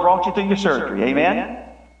 and the Lord brought you through your surgery. Amen?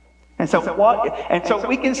 And so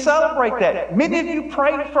we can celebrate that. Many of you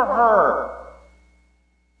prayed for her.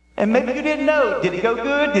 And maybe you didn't know. Did it go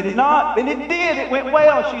good? Did it not? And it did. It went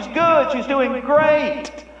well. She's good. She's doing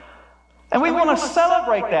great. And we want to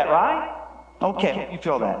celebrate that, right? Okay, you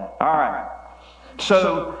feel that. All right.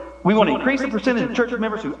 So we want to increase the percentage of church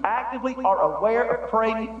members who actively are aware of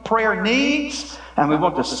prayer needs, and we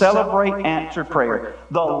want to celebrate answered prayer.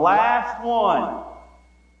 The last one.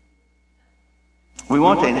 We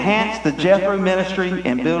want to enhance the Jethro ministry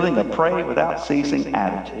in building a pray without ceasing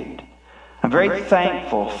attitude. I'm very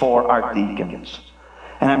thankful for our deacons.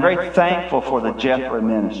 And I'm very thankful for the Jethro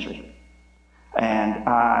ministry. And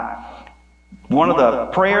one of the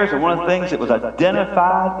prayers and one of the things that was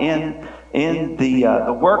identified in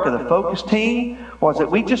the work of the focus team was that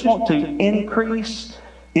we just want to increase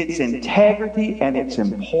its integrity and its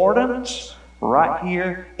importance right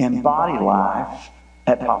here in body life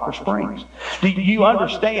at Poplar Springs. Do you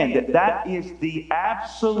understand that that is the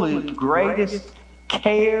absolute greatest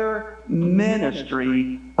care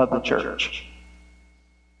ministry of the church?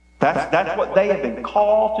 That's what they have been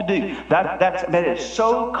called to do. That is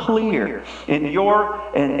so clear in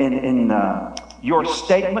your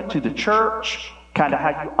statement to the church, kind of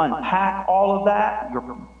how you unpack all of that,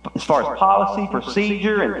 as far as policy,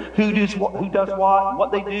 procedure, and who does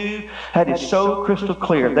what they do. That is so crystal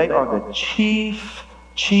clear. They are the chief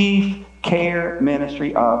care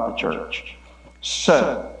ministry of the church.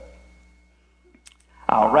 So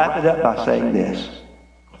I'll wrap it up by saying this.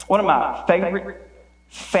 One of my favorite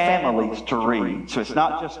families to read. So it's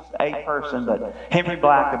not just a person, but Henry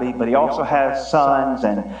Blackaby, but he also has sons,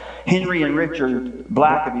 and Henry and Richard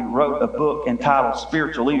Blackaby wrote a book entitled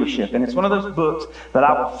Spiritual Leadership. And it's one of those books that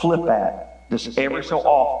I will flip at just every so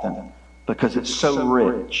often because it's so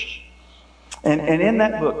rich. And in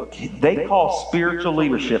that book, they call spiritual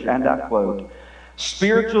leadership, and I quote,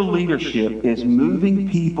 spiritual leadership is moving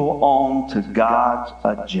people on to God's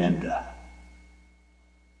agenda.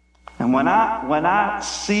 And when I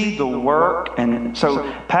see the work, and so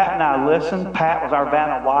Pat and I listened. Pat was our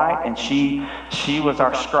Vanna White, and she was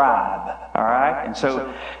our scribe. All right, and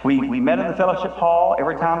so we met in the fellowship hall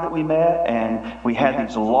every time that we met, and we had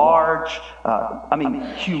these large,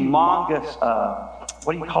 humongous,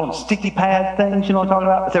 what do you call them? Sticky pad things. You know what I'm talking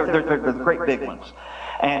about? They're the great big ones.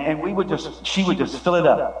 And she would just fill it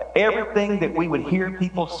up. Everything that we would hear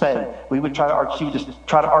people say, she would just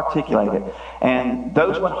try to articulate it. And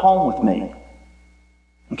those went home with me.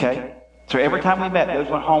 Okay? So every time we met, those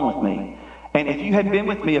went home with me. And if you had been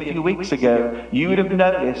with me a few weeks ago, you would have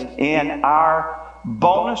noticed in our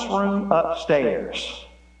bonus room upstairs,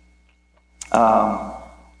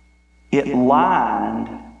 it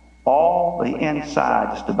lined all the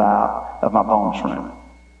inside just about of my bonus room.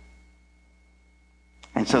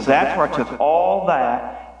 And so that's where I took all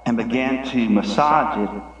that and began to massage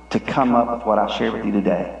it to come up with what I shared with you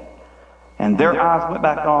today. And their eyes went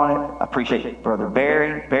back on it. I appreciate Brother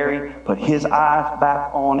Barry. Barry put his eyes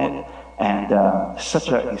back on it. And such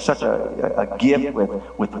a gift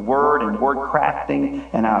with word and word crafting.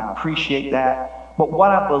 And I appreciate that. But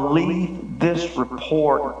what I believe this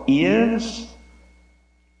report is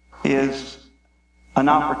an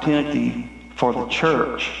opportunity for the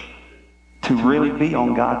church to really be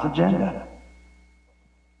on God's agenda.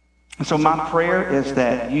 And so my prayer is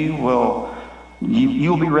that you'll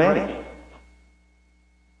be ready.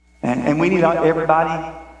 And we need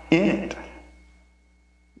everybody in it.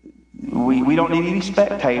 We don't need any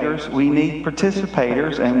spectators. We need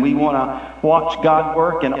participators, and we want to watch God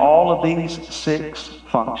work in all of these 6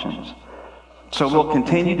 functions. So we'll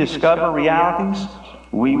continue to discover realities.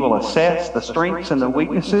 We will assess the strengths and the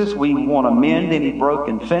weaknesses. We want to mend any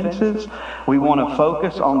broken fences. We want to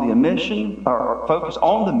focus on the mission.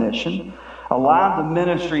 align the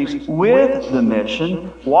ministries with the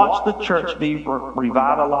mission, watch the church be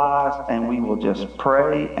revitalized, and we will just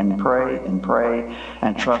pray and pray and pray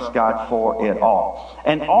and trust God for it all.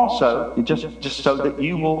 And also, just so that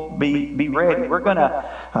you will be ready, we're going to,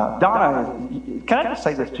 Donna, can I just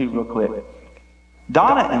say this to you real quick?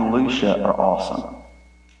 Donna and Lucia are awesome.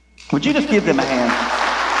 Would you just give them a hand?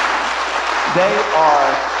 They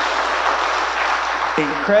are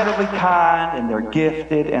incredibly kind, and they're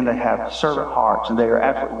gifted, and they have servant hearts, and they are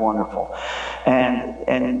absolutely wonderful.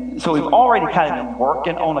 And so we've already kind of been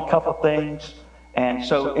working on a couple things. And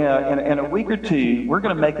so in a week or two, we're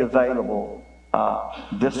going to make available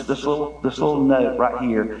this little note right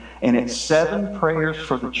here, and it's 7 prayers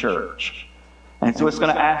for the church. And so it's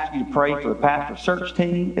going to ask you to pray for the pastor search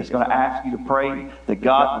team. It's going to ask you to pray that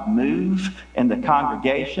God would move in the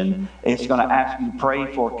congregation. It's going to ask you to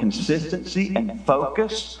pray for consistency and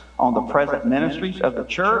focus on the present ministries of the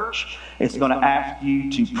church. It's going to ask you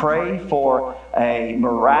to pray for a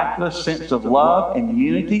miraculous sense of love and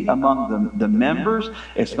unity among the members.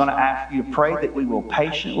 It's going to ask you to pray that we will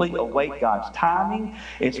patiently await God's timing.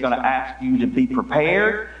 It's going to ask you to be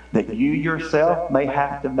prepared that you yourself may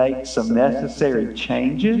have to make some necessary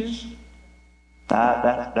changes.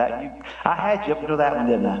 I had you up until that one,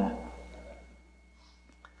 didn't I?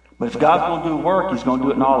 But if God's going to do work, He's going to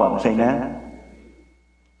do it in all of us. Amen?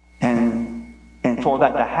 And for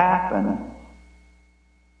that to happen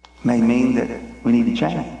may mean that we need to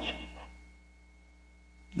change.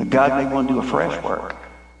 That God may want to do a fresh work.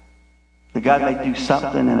 That God may do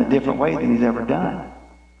something in a different way than He's ever done.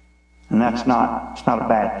 And it's not a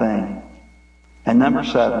bad thing. And number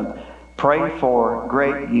 7, pray for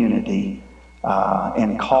great unity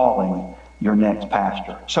in calling your next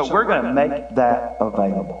pastor. So we're going to make that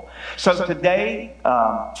available. So today,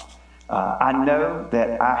 I know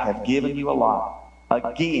that I have given you a lot.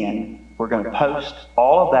 Again, we're going to post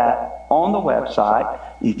all of that on the website.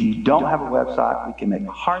 If you don't have a website, we can make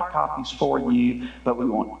hard copies for you, but we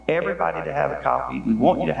want everybody to have a copy. We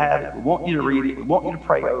want you to have it. We want you to read it. We want you to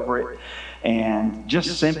pray over it. And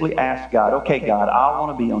just simply ask God, okay, God, I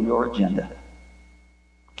want to be on your agenda.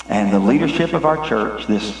 And the leadership of our church,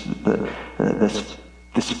 this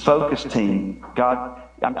focus team, God,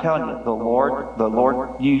 I'm telling you, the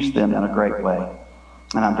Lord used them in a great way.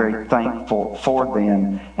 And I'm very thankful for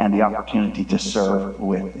them and the opportunity to serve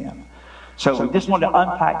with them. So we just wanted to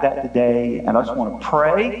unpack that today, and I just want to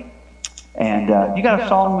pray. And you got a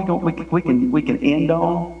song we can end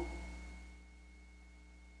on?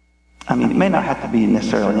 I mean, it may not have to be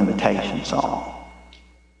necessarily an invitation song,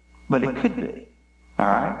 but it could be. All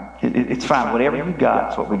right? It's fine. Whatever you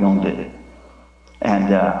got is what we're going to do. And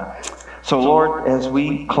so, Lord, as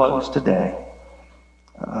we close today,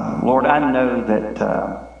 Lord, I know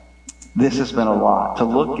that this has been a lot. To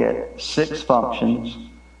look at 6 functions,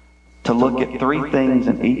 to look at 3 things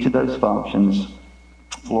in each of those functions,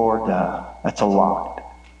 Lord, that's a lot.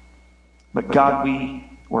 But God,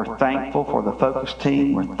 we're thankful for the focus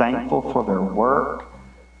team. We're thankful for their work.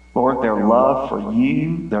 Lord, their love for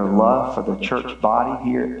you, their love for the church body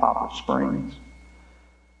here at Poplar Springs.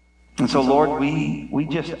 And so, Lord, we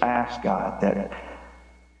just ask, God, that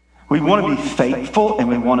we want to be faithful and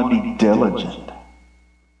we want to be diligent.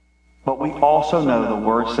 But we also know the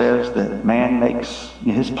Word says that man makes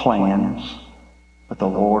his plans, but the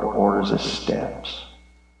Lord orders his steps.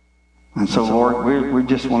 And so, Lord, we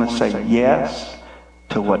just want to say yes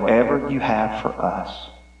to whatever you have for us.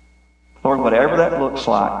 Lord, whatever that looks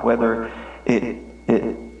like, whether it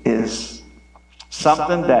is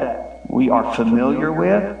something that we are familiar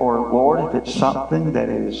with, or, Lord, if it's something that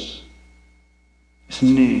is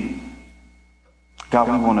new. God,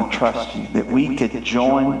 we want to trust you, that we could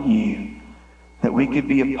join you, that we could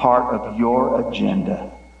be a part of your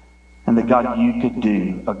agenda, and that, God, you could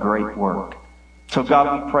do a great work. So,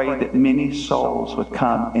 God, we pray that many souls would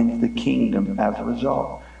come into the kingdom as a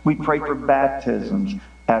result. We pray for baptisms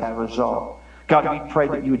as a result. God, we pray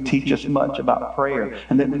that you would teach us much about prayer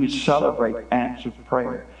and that we would celebrate answered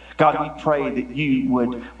prayer. God, we pray that you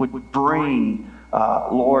would bring,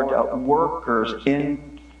 Lord, workers in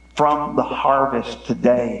from the harvest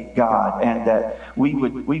today, God, and that we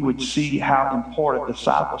would see how important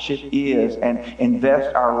discipleship is and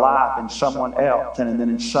invest our life in someone else and then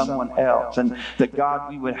in someone else, and that,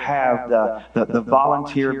 God, we would have the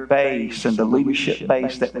volunteer base and the leadership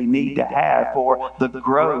base that we need to have for the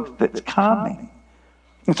growth that's coming.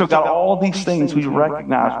 And so, God, all these things we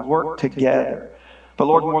recognize work together. But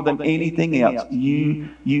Lord, more than anything else, we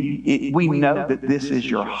know that this is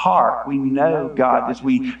your heart. We know, God, as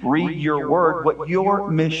we read your word, what your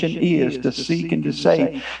mission is to seek and to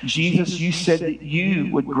save. Jesus, you said that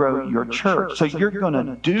you would grow your church, so you're going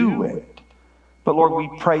to do it. But Lord, we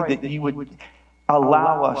pray that you would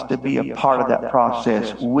allow us to be a part of that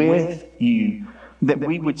process with you, that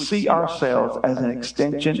we would see ourselves as an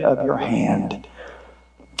extension of your hand.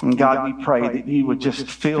 And God, we pray that you would just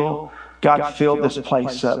fill this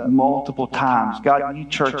place up multiple times. God, new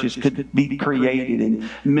churches could be created and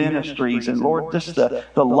ministries. And Lord, just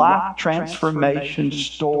the life transformation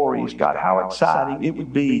stories. God, how exciting it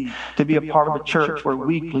would be to be a part of a church where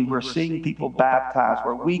weekly we're seeing people baptized,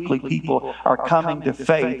 where weekly people are coming to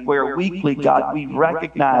faith, where weekly, God, we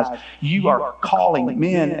recognize you are calling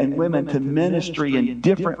men and women to ministry in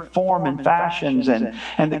different form and fashions. And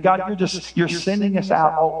that, God, you're sending us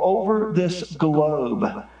out all over this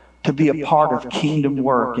globe to be a part of kingdom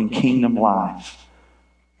work and kingdom life.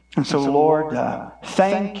 And so, Lord,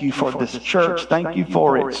 thank you for this church. Thank you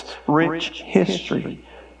for its rich history.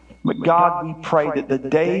 But God, we pray that the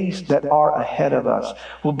days that are ahead of us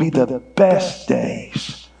will be the best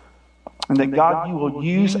days. And that, God, you will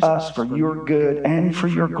use us for your good and for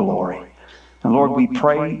your glory. And Lord, we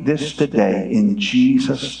pray this today in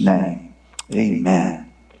Jesus' name. Amen.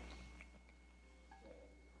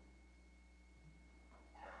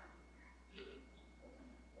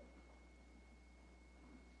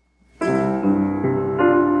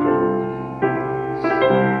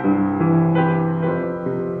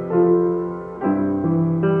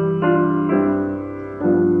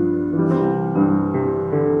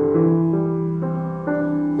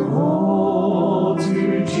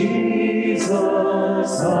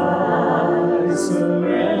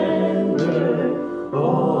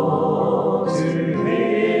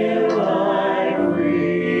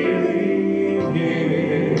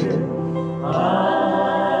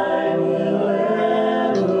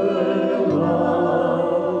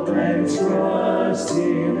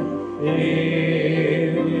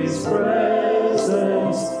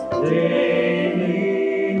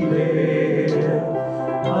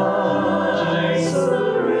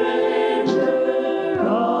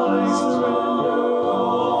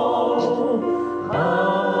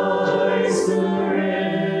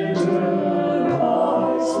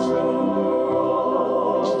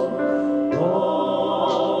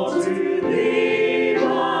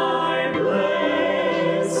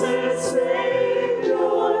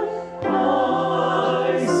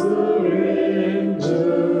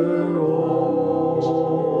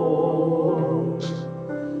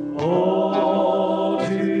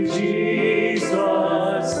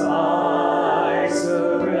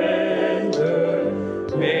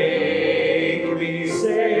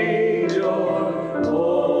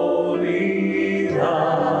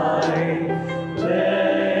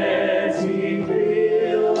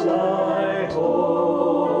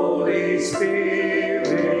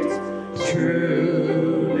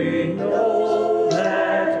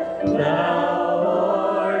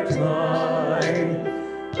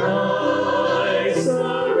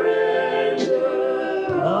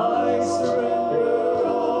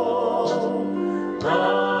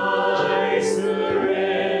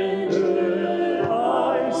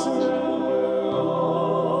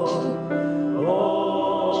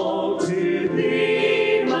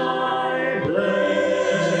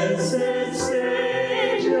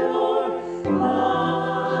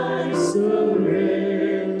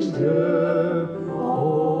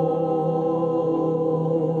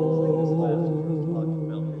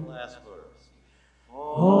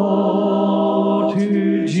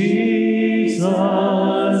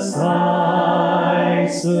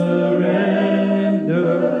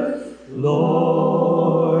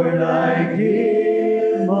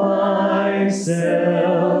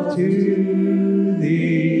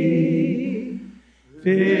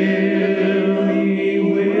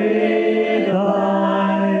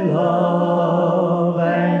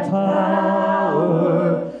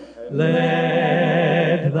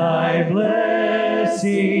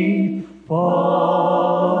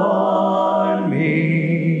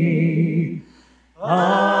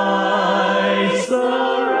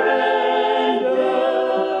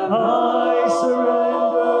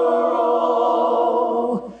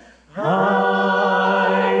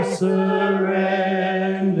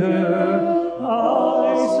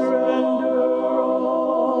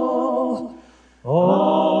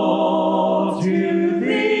 All to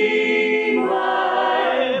thee,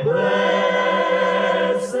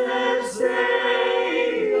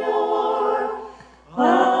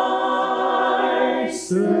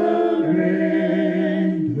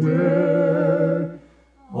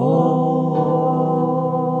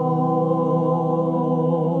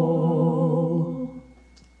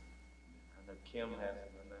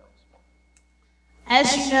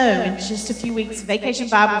 in just a few weeks, Vacation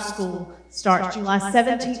Bible School starts July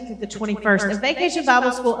 17th through the 21st. And Vacation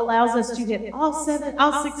Bible School allows us to hit all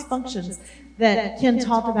 6 functions that Ken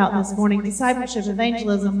talked about this morning: discipleship,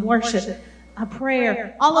 evangelism, worship,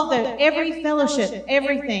 prayer, all of those, every fellowship,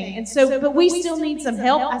 everything. And so, but we still need some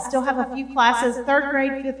help. I still have a few classes, 3rd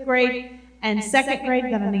grade, 5th grade, and 2nd grade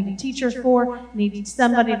that I need a teacher for. I need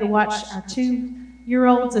somebody to watch our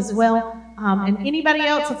 2-year-olds as well. And anybody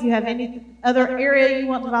else, if you have any other area you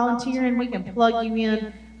want to volunteer in, we can plug you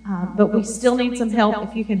in. But we still need some help.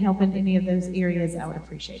 If you can help in any of those areas, I would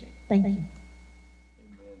appreciate it. Thank you.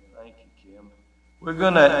 Thank you, Kim. We're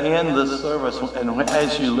going to end the service, and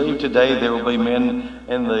as you leave today, there will be men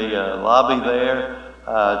in the lobby there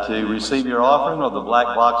to receive your offering, or the black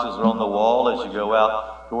boxes are on the wall as you go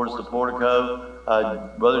out towards the portico.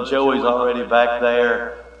 Brother Joey's already back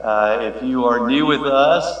there. If you are new with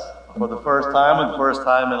us for the first time, and the first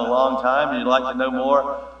time in a long time, and you'd like to know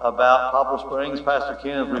more about Poplar Springs, Pastor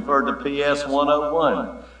Ken has referred to PS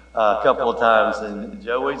 101 a couple of times, and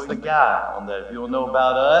Joey's the guy on that. If you want to know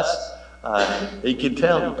about us, he can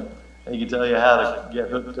tell you. He can tell you how to get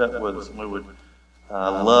hooked up with us, and we would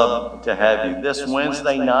love to have you. This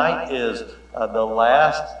Wednesday night is the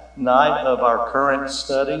last night of our current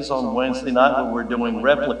studies on Wednesday night, where we're doing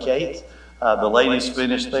Replicate. The ladies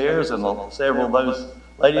finished theirs, and several of those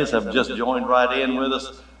ladies have just joined right in with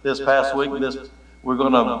us this past week. We're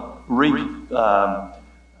going to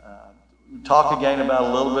talk again about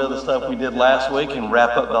a little bit of the stuff we did last week and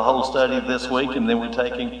wrap up the whole study this week, and then we're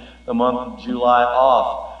taking the month of July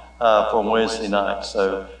off from Wednesday night.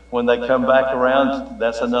 So when they come back around,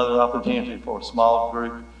 that's another opportunity for small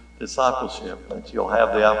group discipleship that you'll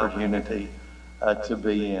have the opportunity to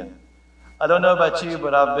be in. I don't know about you,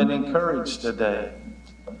 but I've been encouraged today.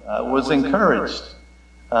 I was encouraged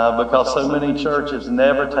because so many churches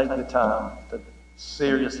never take the time to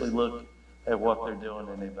seriously look at what they're doing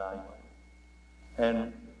and evaluate.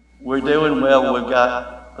 And we're doing well. We've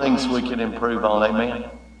got things we can improve on. Amen.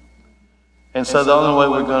 And so the only way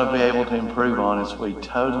we're going to be able to improve on is we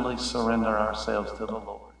totally surrender ourselves to the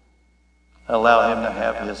Lord. Allow Him to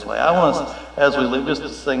have His way. I want us, as we leave, just to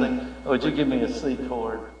sing. Would you give me a C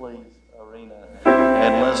chord, please, Arena?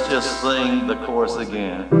 And let's just sing the chorus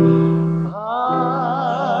again.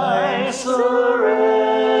 I surrender.